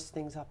dress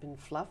things up in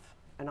fluff,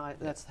 and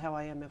that's how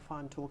I am if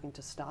I'm talking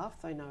to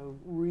staff. They know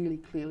really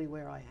clearly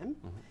where I am.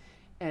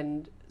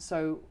 And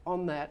so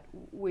on that,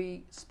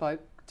 we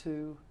spoke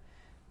to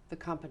the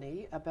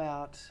company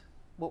about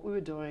what we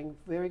were doing,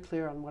 very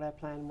clear on what our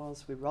plan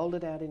was. We rolled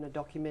it out in a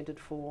documented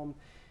form.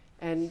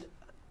 And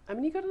I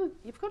mean, you've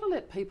got to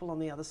let people on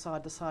the other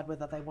side decide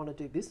whether they want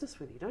to do business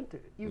with you, don't you?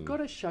 You've got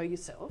to show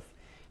yourself.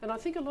 And I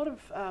think a lot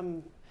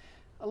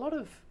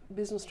of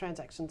business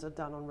transactions are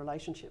done on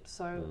relationships.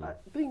 So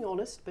being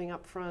honest, being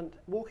upfront,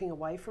 walking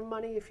away from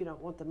money if you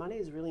don't want the money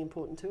is really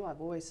important too. I've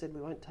always said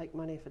we won't take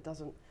money if it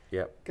doesn't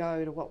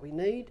go to what we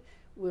need.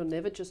 We'll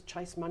never just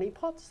chase money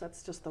pots.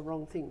 That's just the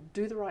wrong thing.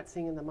 Do the right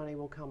thing and the money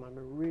will come. I'm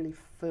a really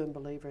firm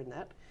believer in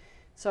that.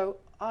 So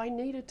I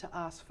needed to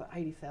ask for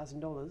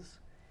 $80,000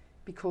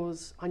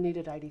 because I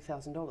needed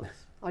 $80,000.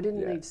 I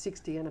didn't need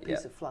 60 and a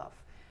piece of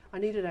fluff. I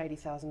needed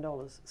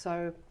 $80,000.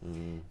 So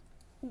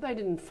they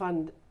didn't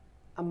fund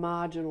a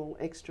marginal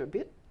extra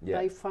bit.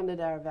 They funded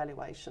our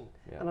evaluation.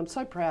 And I'm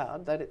so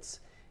proud that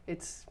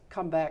it's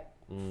come back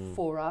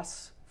for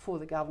us for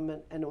the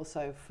government and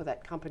also for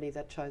that company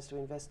that chose to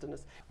invest in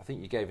us. I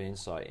think you gave an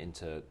insight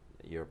into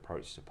your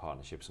approach to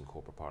partnerships and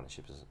corporate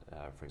partnerships,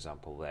 for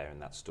example, there in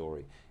that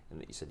story, and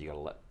that you said you got to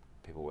let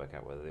people work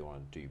out whether they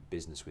want to do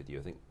business with you.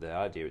 I think the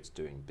idea it's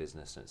doing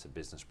business and it's a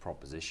business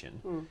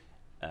proposition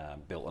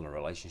built on a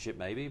relationship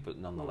maybe, but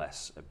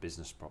nonetheless a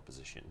business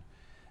proposition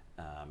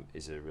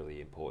is a really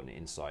important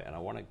insight. And I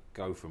want to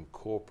go from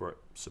corporate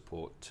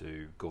support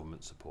to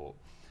government support.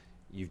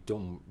 You've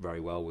done very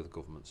well with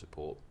government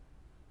support.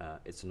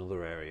 It's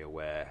another area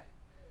where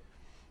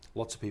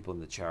lots of people in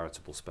the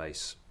charitable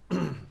space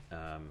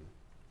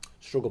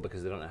struggle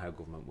because they don't know how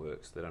government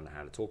works. They don't know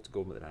how to talk to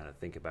government. They don't know how to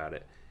think about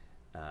it,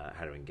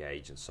 how to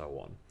engage, and so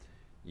on.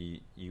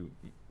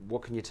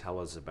 What can you tell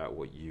us about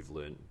what you've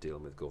learned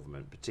dealing with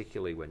government,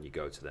 particularly when you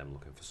go to them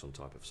looking for some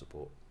type of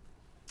support?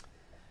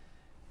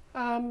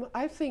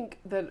 I think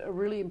that a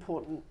really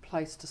important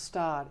place to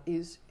start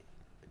is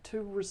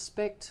to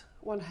respect.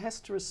 One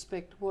has to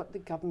respect what the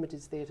government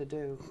is there to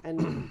do,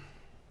 and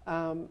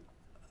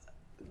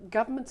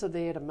governments are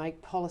there to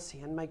make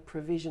policy and make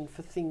provision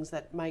for things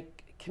that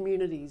make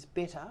communities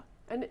better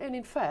and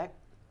in fact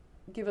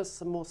give us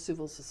some more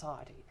civil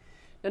society.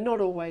 Now, not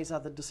always are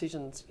the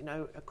decisions,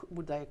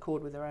 would they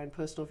accord with their own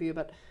personal view,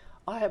 but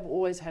I have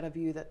always had a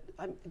view that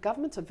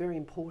governments are very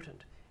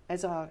important,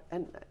 as are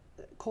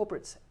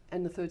corporates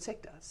and the third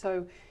sector.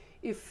 So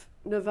if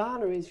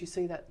nirvana is you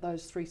see that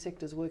those three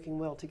sectors working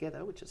well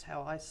together, which is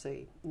how I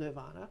see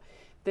nirvana,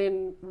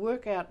 then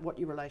work out what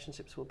your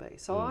relationships will be.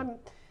 So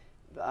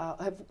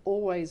I have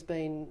always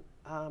been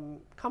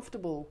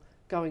comfortable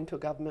going to a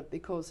government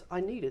because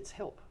I need its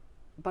help,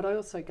 but I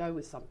also go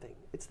with something.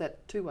 It's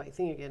that two-way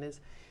thing again,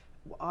 is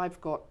I've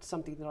got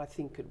something that I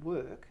think could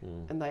work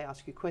and they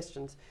ask you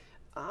questions.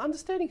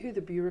 Understanding who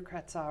the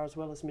bureaucrats are as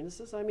well as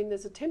ministers. I mean,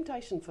 there's a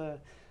temptation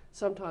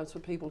sometimes for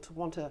people to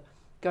want to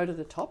go to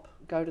the top,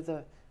 go to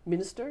the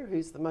minister,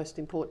 who's the most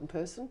important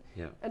person.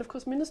 Yeah. And of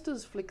course,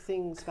 ministers flick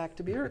things back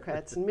to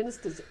bureaucrats, and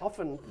ministers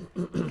often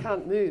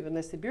can't move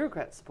unless the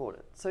bureaucrats support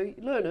it. So you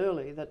learn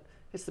early that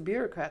it's the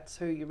bureaucrats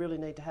who you really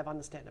need to have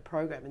understand the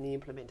program and the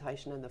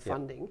implementation and the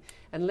funding,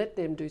 and let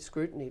them do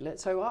scrutiny.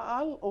 So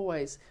I'll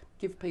always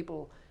give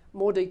people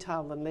more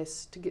detail than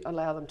less to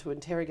allow them to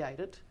interrogate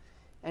it.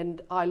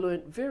 And I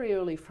learnt very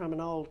early from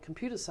an old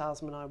computer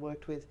salesman I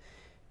worked with.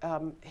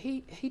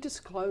 He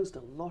disclosed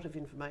a lot of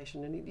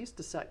information, and he used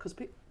to say, because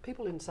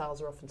people in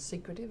sales are often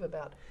secretive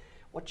about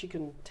what you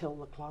can tell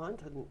the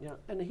client,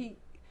 and he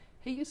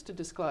used to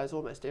disclose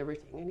almost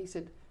everything. And he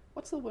said,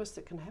 "What's the worst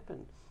that can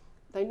happen?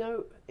 They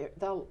know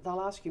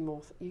they'll ask you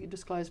more. You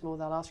disclose more,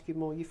 they'll ask you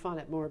more. You find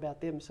out more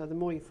about them. So the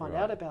more you find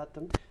out about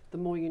them, the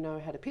more you know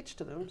how to pitch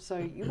to them. So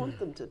you want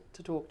them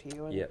to talk to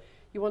you, and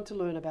you want to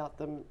learn about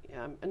them."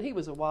 And he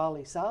was a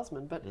wily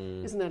salesman, but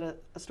isn't that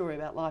a story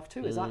about life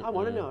too? Is I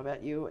want to know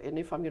about you, and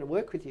if I'm going to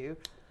work with you,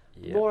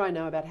 the more I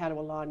know about how to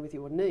align with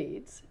your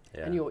needs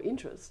and your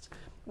interests,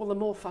 well, the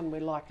more fun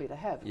we're likely to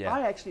have.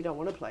 I actually don't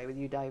want to play with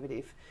you, David,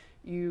 if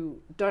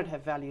you don't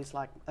have values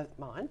like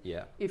mine.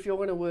 If you're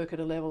going to work at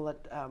a level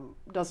that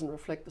doesn't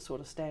reflect the sort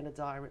of standards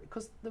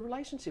because the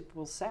relationship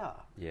will sour.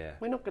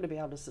 We're not going to be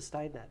able to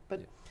sustain that.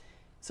 But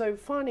so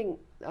finding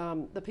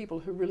the people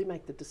who really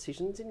make the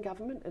decisions in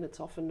government, and it's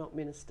often not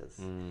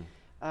ministers.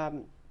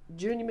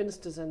 Junior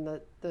ministers and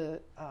the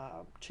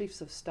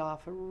chiefs of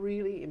staff are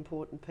really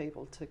important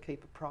people to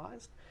keep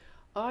apprised.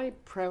 I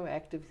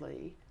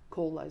proactively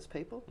call those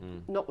people,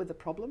 not with a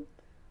problem.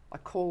 I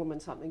call them when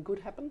something good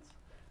happens.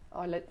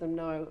 I let them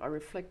know. I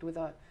reflect with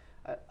a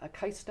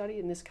case study,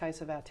 in this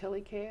case of our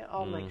telecare.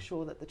 I'll make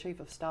sure that the chief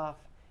of staff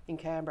in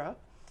Canberra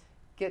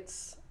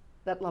gets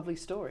that lovely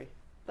story.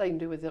 They can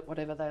do with it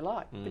whatever they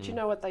like. But you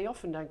know what? They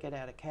often don't get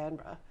out of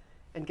Canberra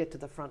and get to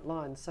the front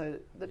line. So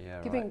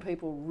giving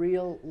people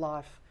real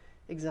life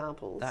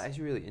examples. That is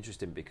really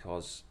interesting,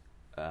 because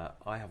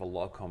I have a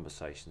lot of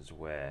conversations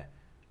where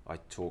I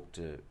talk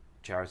to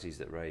charities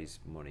that raise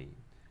money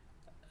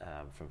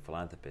from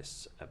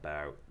philanthropists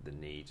about the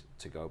need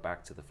to go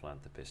back to the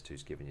philanthropist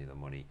who's given you the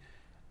money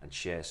and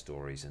share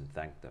stories and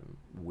thank them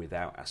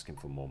without asking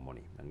for more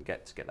money, and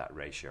get that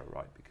ratio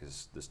right,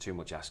 because there's too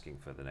much asking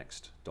for the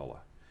next dollar.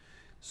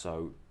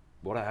 So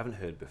what I haven't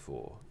heard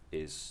before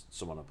is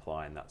someone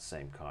applying that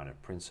same kind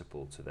of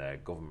principle to their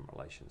government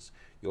relations.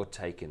 You're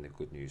taking the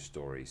good news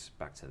stories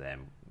back to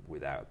them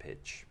without a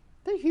pitch.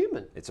 They're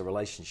human. It's a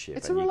relationship,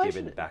 and you're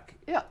giving back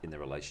in the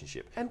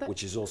relationship,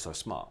 which is also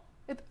smart.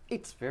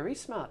 It's very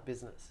smart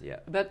business.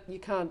 But you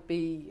can't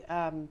be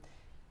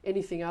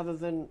anything other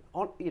than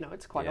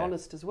it's quite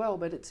honest as well.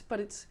 But it's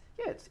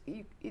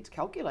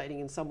calculating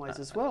in some ways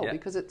as well,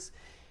 because it's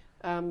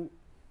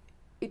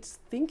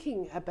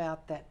thinking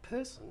about that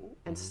person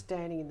and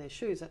standing in their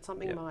shoes. That's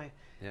something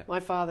my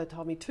father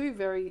told me. Two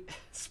very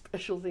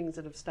special things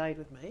that have stayed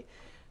with me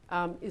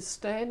is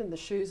stand in the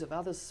shoes of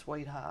others,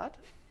 sweetheart,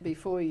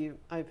 before you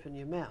open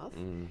your mouth.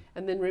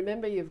 And then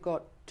remember you've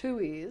got two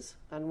ears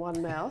and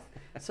one mouth,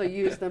 so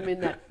use them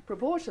in that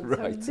proportion.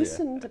 So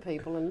listen to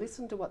people and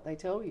listen to what they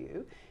tell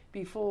you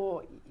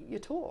before you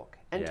talk.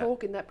 And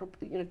talk in that,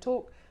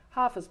 talk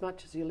half as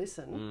much as you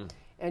listen.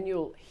 and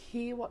you'll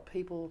hear what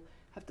people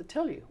have to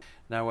tell you.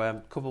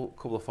 Now,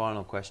 couple of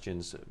final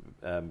questions,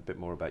 a bit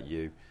more about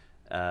you.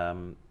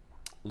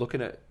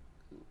 Looking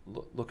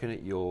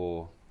at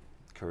your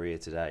career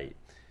today,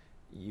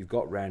 you've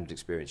got rounded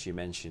experience. You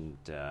mentioned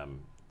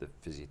the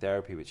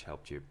physiotherapy, which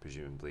helped you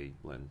presumably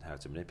learn how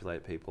to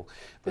manipulate people.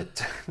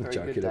 But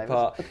joking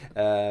apart,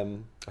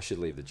 I should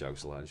leave the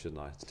jokes alone,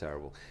 shouldn't I? It's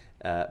terrible.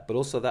 But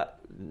also that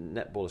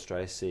Netball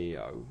Australia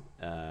CEO,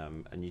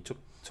 and you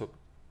took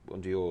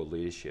under your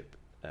leadership,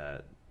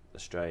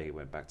 Australia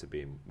went back to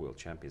being world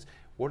champions.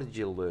 What did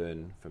you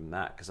learn from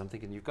that? Because I'm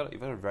thinking you've got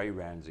a very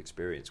rounded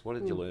experience. What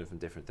did you learn from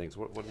different things?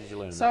 What did you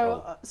learn in that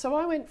role? So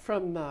I went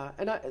from,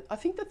 and I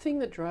think the thing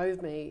that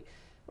drove me,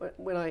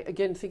 when I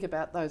again think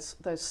about those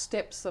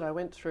steps that I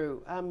went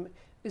through,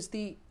 is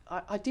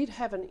I did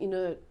have an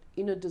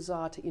inner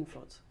desire to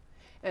influence.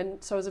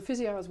 And so as a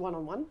physio, I was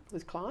one-on-one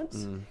with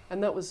clients,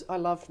 and I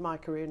loved my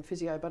career in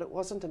physio, but it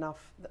wasn't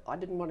enough. I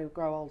didn't want to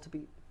grow old to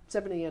be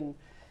 70 and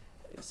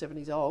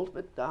 70's old,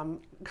 but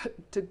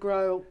to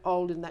grow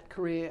old in that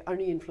career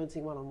only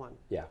influencing one-on-one.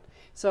 Yeah.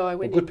 So I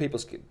went good people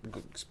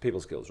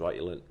skills, right?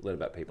 You learn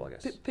about people, I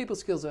guess. People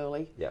skills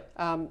early. Yeah.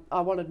 I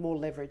wanted more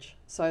leverage.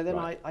 So then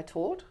I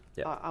taught.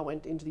 Yeah. I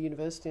went into the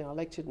university and I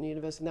lectured in the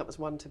university, and that was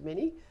one to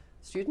many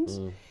students.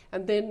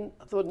 And then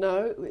I thought,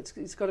 no,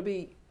 it's got to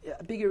be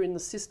bigger in the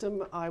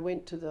system. I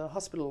went to the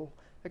hospital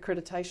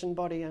accreditation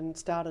body and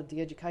started the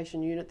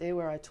education unit there,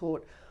 where I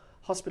taught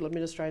hospital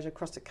administrators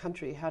across the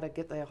country how to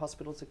get their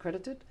hospitals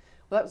accredited.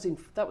 Well,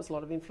 that was a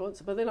lot of influence.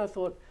 But then I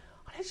thought,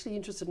 I'm actually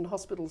interested in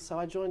hospitals, so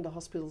I joined the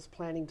Hospitals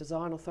Planning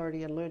Design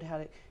Authority and learned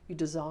how you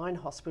design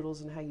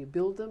hospitals and how you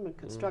build them and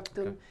construct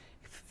them,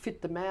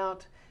 fit them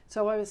out.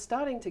 So I was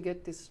starting to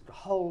get this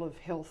whole of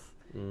health,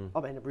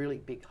 a really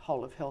big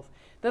whole of health.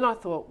 Then I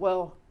thought,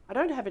 well, I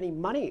don't have any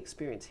money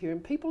experience here,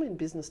 and people in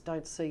business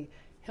don't see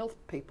health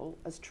people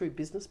as true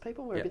business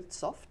people. We're a bit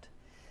soft.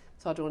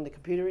 So I joined the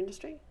computer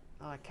industry.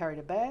 I carried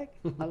a bag.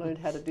 I learned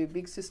how to do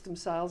big system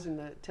sales in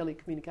the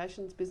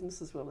telecommunications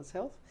business as well as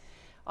health.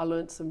 I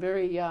learned some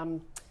very,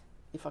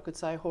 if I could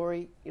say,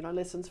 hoary,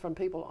 lessons from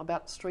people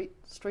about street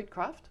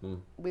craft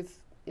with,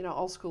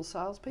 old school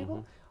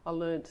salespeople. I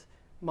learned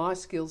my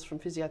skills from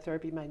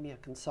physiotherapy made me a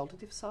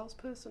consultative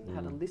salesperson,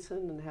 how to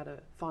listen and how to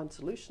find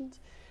solutions.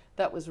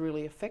 That was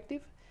really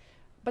effective.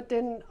 But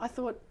then I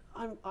thought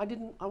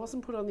I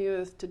wasn't put on the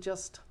earth to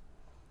just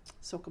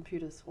sell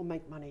computers or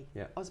make money.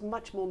 Yeah. I was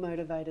much more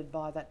motivated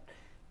by that,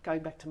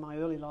 going back to my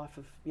early life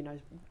of,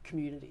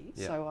 community.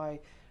 Yeah. So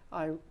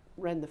I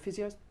ran the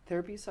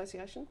Physiotherapy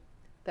Association.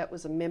 That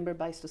was a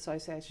member-based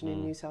association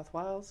in New South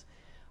Wales.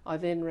 I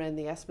then ran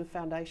the Asthma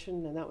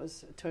Foundation, and that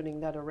was turning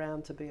that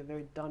around to be a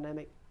very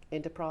dynamic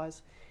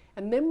enterprise.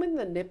 And then when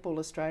the Netball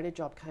Australia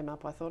job came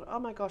up, I thought, oh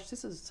my gosh,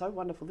 this is so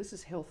wonderful. This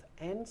is health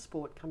and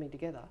sport coming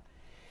together.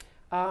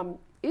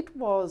 It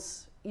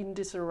was in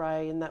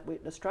disarray in that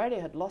Australia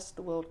had lost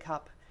the World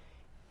Cup.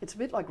 It's a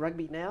bit like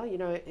rugby now.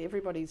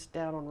 Everybody's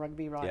down on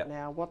rugby right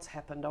now. What's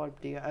happened? Oh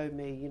dear, oh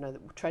me. The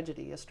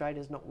tragedy,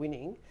 Australia's not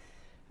winning.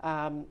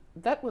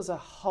 That was a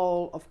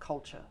whole of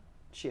culture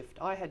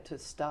shift. I had to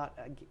start,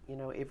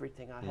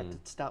 everything. I had to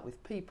start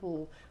with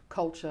people,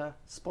 culture,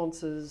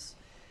 sponsors,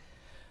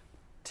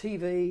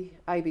 TV.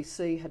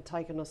 ABC had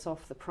taken us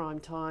off the prime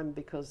time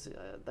because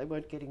they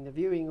weren't getting the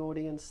viewing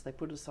audience. They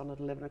put us on at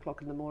 11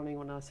 o'clock in the morning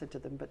when I said to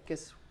them, but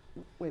guess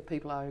where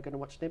people are going to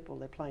watch netball?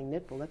 They're playing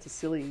netball. That's a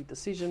silly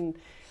decision.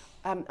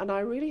 And I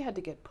really had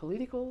to get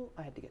political.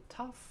 I had to get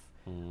tough.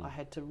 I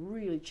had to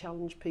really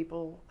challenge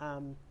people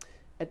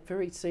at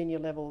very senior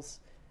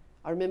levels.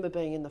 I remember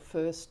being in the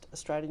first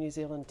Australia-New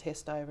Zealand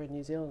test over in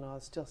New Zealand. I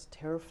was just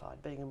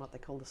terrified being in what they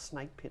call the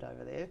snake pit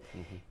over there.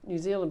 New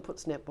Zealand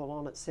puts netball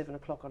on at 7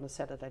 o'clock on a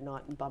Saturday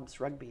night and bumps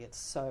rugby. It's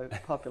so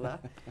popular.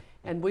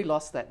 And we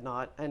lost that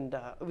night, and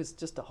it was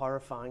just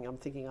horrifying. I'm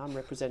thinking I'm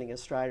representing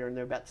Australia and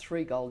there are about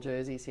 3 gold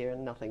jerseys here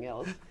and nothing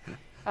else.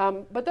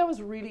 But that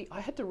was really, I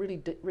had to really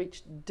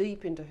reach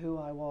deep into who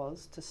I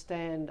was to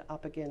stand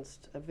up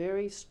against a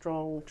very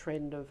strong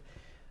trend of,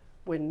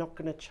 we're not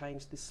going to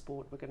change this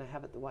sport, we're going to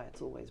have it the way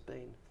it's always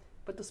been.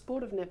 But the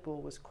sport of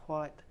netball was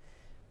quite,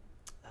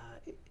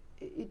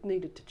 it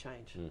needed to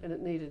change, and it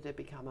needed to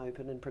become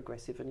open and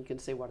progressive, and you can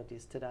see what it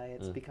is today.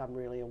 It's become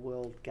really a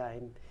world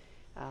game.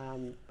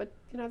 But,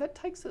 that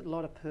takes a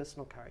lot of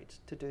personal courage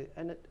to do,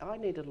 and I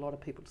needed a lot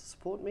of people to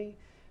support me.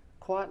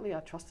 Quietly, I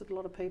trusted a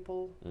lot of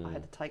people. I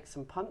had to take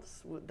some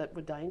punts that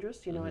were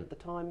dangerous, at the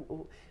time.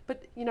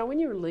 But, when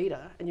you're a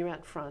leader and you're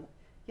out front,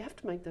 you have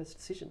to make those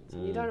decisions.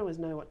 And you don't always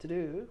know what to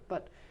do,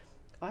 but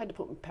I had to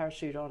put my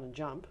parachute on and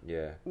jump.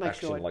 Yeah, make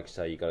action, sure like you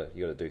say, you got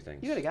to do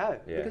things. You got to go,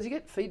 because you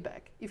get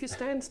feedback. If you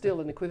stand still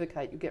and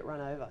equivocate, you get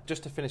run over.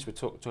 Just to finish, we're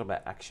talking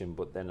about action,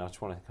 but then I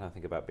just want to kind of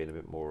think about being a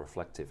bit more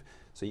reflective.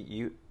 So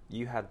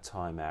you had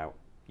time out,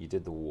 you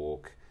did the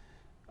walk.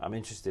 I'm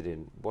interested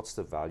in what's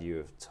the value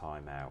of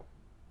time out,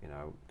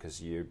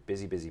 because you're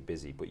busy,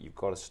 but you've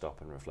got to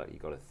stop and reflect,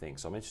 you've got to think.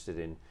 So I'm interested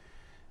in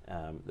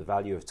the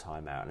value of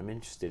time out, and I'm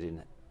interested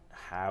in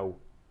how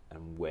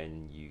and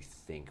when you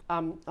think.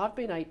 I've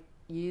been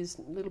years,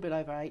 a little bit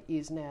over 8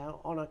 years now,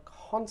 on a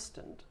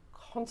constant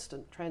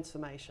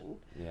transformation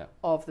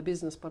of the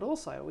business, but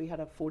also we had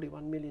a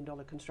 $41 million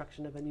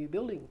construction of a new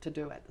building to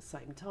do at the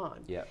same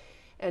time. Yeah.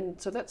 And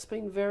so that's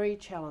been very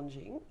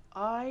challenging.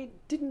 I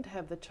didn't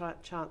have the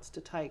chance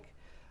to take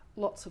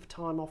lots of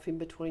time off in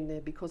between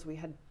there because we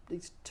had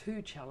these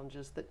two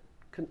challenges that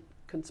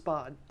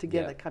conspired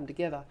together, come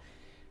together.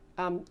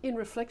 In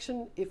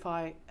reflection, if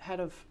I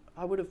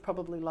would have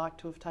probably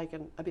liked to have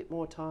taken a bit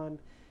more time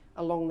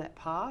along that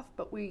path,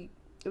 but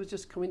it was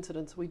just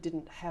coincidence we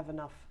didn't have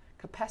enough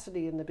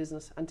capacity in the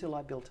business until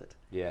I built it.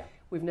 Yeah.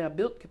 We've now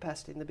built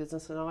capacity in the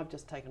business and I've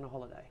just taken a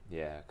holiday.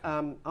 Yeah.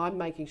 Okay. I'm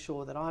making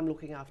sure that I'm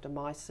looking after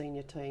my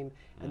senior team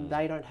and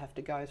they don't have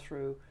to go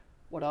through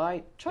what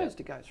I chose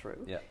to go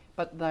through. Yeah.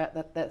 But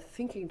that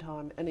thinking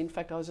time, and in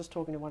fact I was just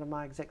talking to one of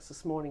my execs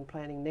this morning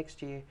planning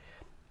next year,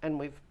 and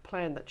we've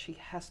planned that she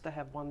has to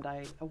have one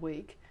day a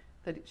week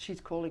that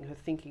she's calling her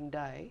thinking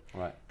day.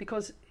 Right.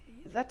 Because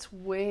that's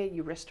where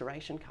your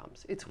restoration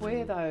comes. It's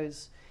where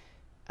those...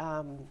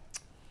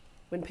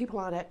 when people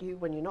aren't at you,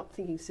 when you're not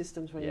thinking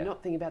systems, when you're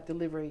not thinking about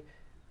delivery,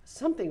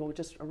 something will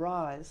just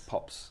arise. It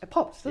pops,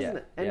 doesn't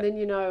it? And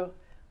then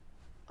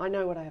I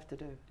know what I have to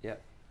do. Yeah.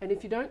 And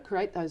if you don't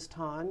create those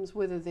times,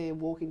 whether they're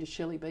walking to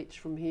Shelley Beach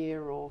from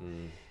here or...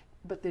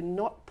 but they're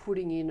not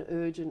putting in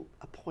urgent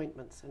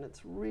appointments. And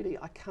it's really,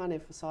 I can't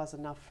emphasise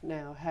enough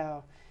now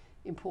how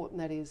important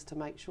that is to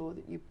make sure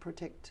that you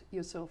protect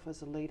yourself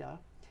as a leader.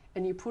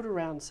 And you put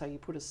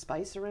a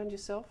space around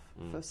yourself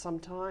for some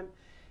time.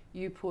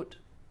 You put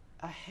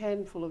a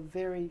handful of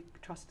very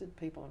trusted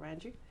people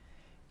around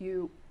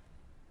you.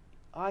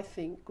 I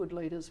think good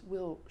leaders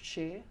will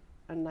share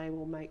and they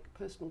will make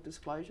personal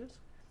disclosures,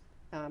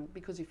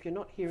 because if you're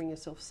not hearing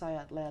yourself say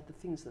out loud the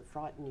things that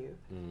frighten you,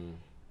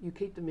 you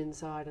keep them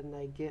inside and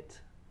they get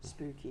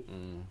spooky.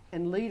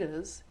 And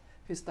leaders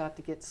who start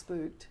to get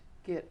spooked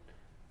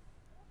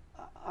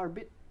are a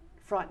bit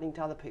frightening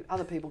to other people.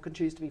 Other people can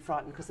choose to be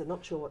frightened because they're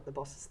not sure what the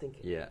boss is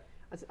thinking. Yeah.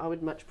 I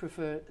would much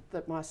prefer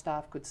that my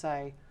staff could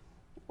say,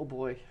 oh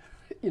boy,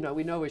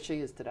 we know where she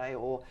is today,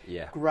 or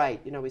great,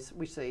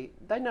 we see,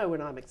 they know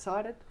when I'm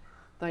excited,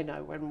 they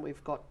know when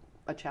we've got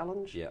a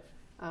challenge. Yeah.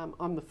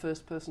 I'm the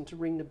first person to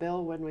ring the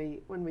bell when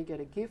we get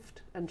a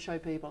gift and show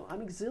people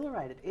I'm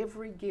exhilarated.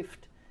 Every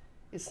gift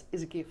is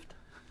a gift,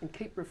 and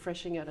keep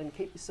refreshing it and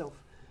keep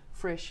yourself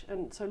fresh.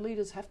 And so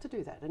leaders have to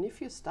do that. And if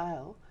you're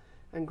stale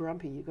and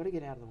grumpy, you've got to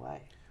get out of the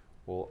way.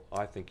 Well,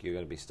 I think you're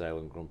going to be stale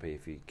and grumpy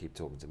if you keep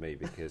talking to me,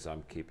 because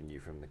I'm keeping you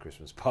from the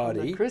Christmas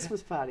party. The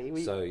Christmas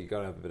party. So you've got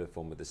to have a bit of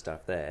fun with the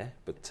staff there.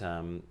 But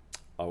I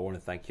want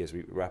to thank you as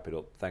we wrap it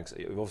up. Thanks.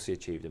 You've obviously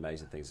achieved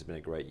amazing things. It's been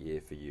a great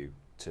year for you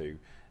too.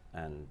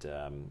 And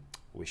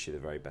wish you the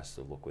very best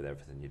of luck with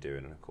everything you're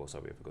doing. And of course, I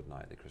hope you have a good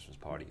night at the Christmas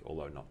party,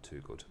 although not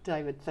too good.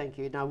 David, thank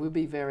you. No,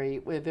 we're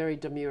very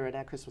demure at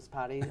our Christmas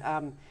party.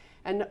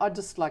 And I'd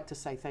just like to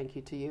say thank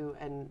you to you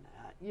and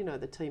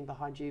the team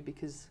behind you,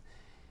 because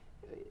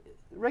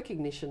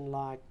recognition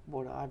like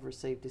what I've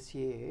received this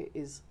year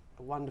is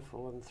a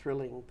wonderful and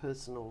thrilling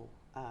personal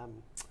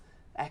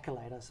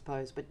accolade, I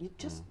suppose. But you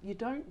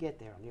don't get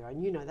there on your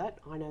own. You know that.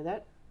 I know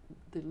that.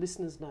 The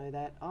listeners know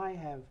that. I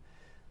have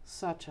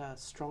such a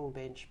strong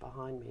bench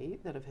behind me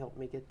that have helped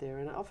me get there,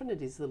 and often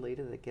it is the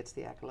leader that gets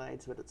the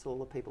accolades, but it's all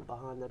the people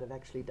behind that have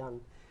actually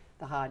done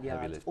the hard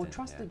yards or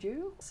trusted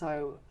you.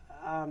 So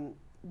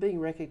being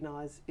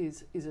recognised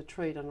is a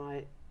treat, and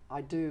I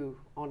do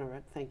honour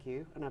it, thank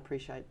you, and I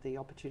appreciate the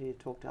opportunity to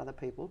talk to other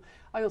people.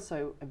 I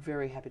also am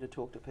very happy to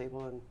talk to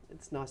people, and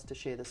it's nice to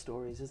share the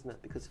stories, isn't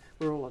it? Because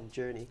we're all on a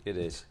journey. It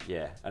is,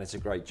 yeah, and it's a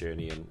great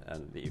journey, and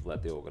that you've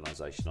led the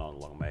organisation on.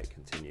 Long may it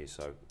continue,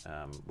 so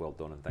well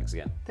done, and thanks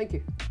again. Thank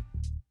you.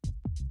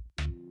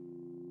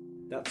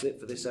 That's it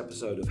for this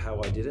episode of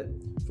How I Did It.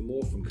 For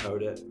more from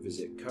Coda,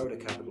 visit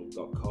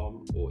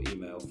codacapital.com or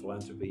email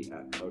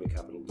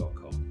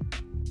philanthropy@codacapital.com.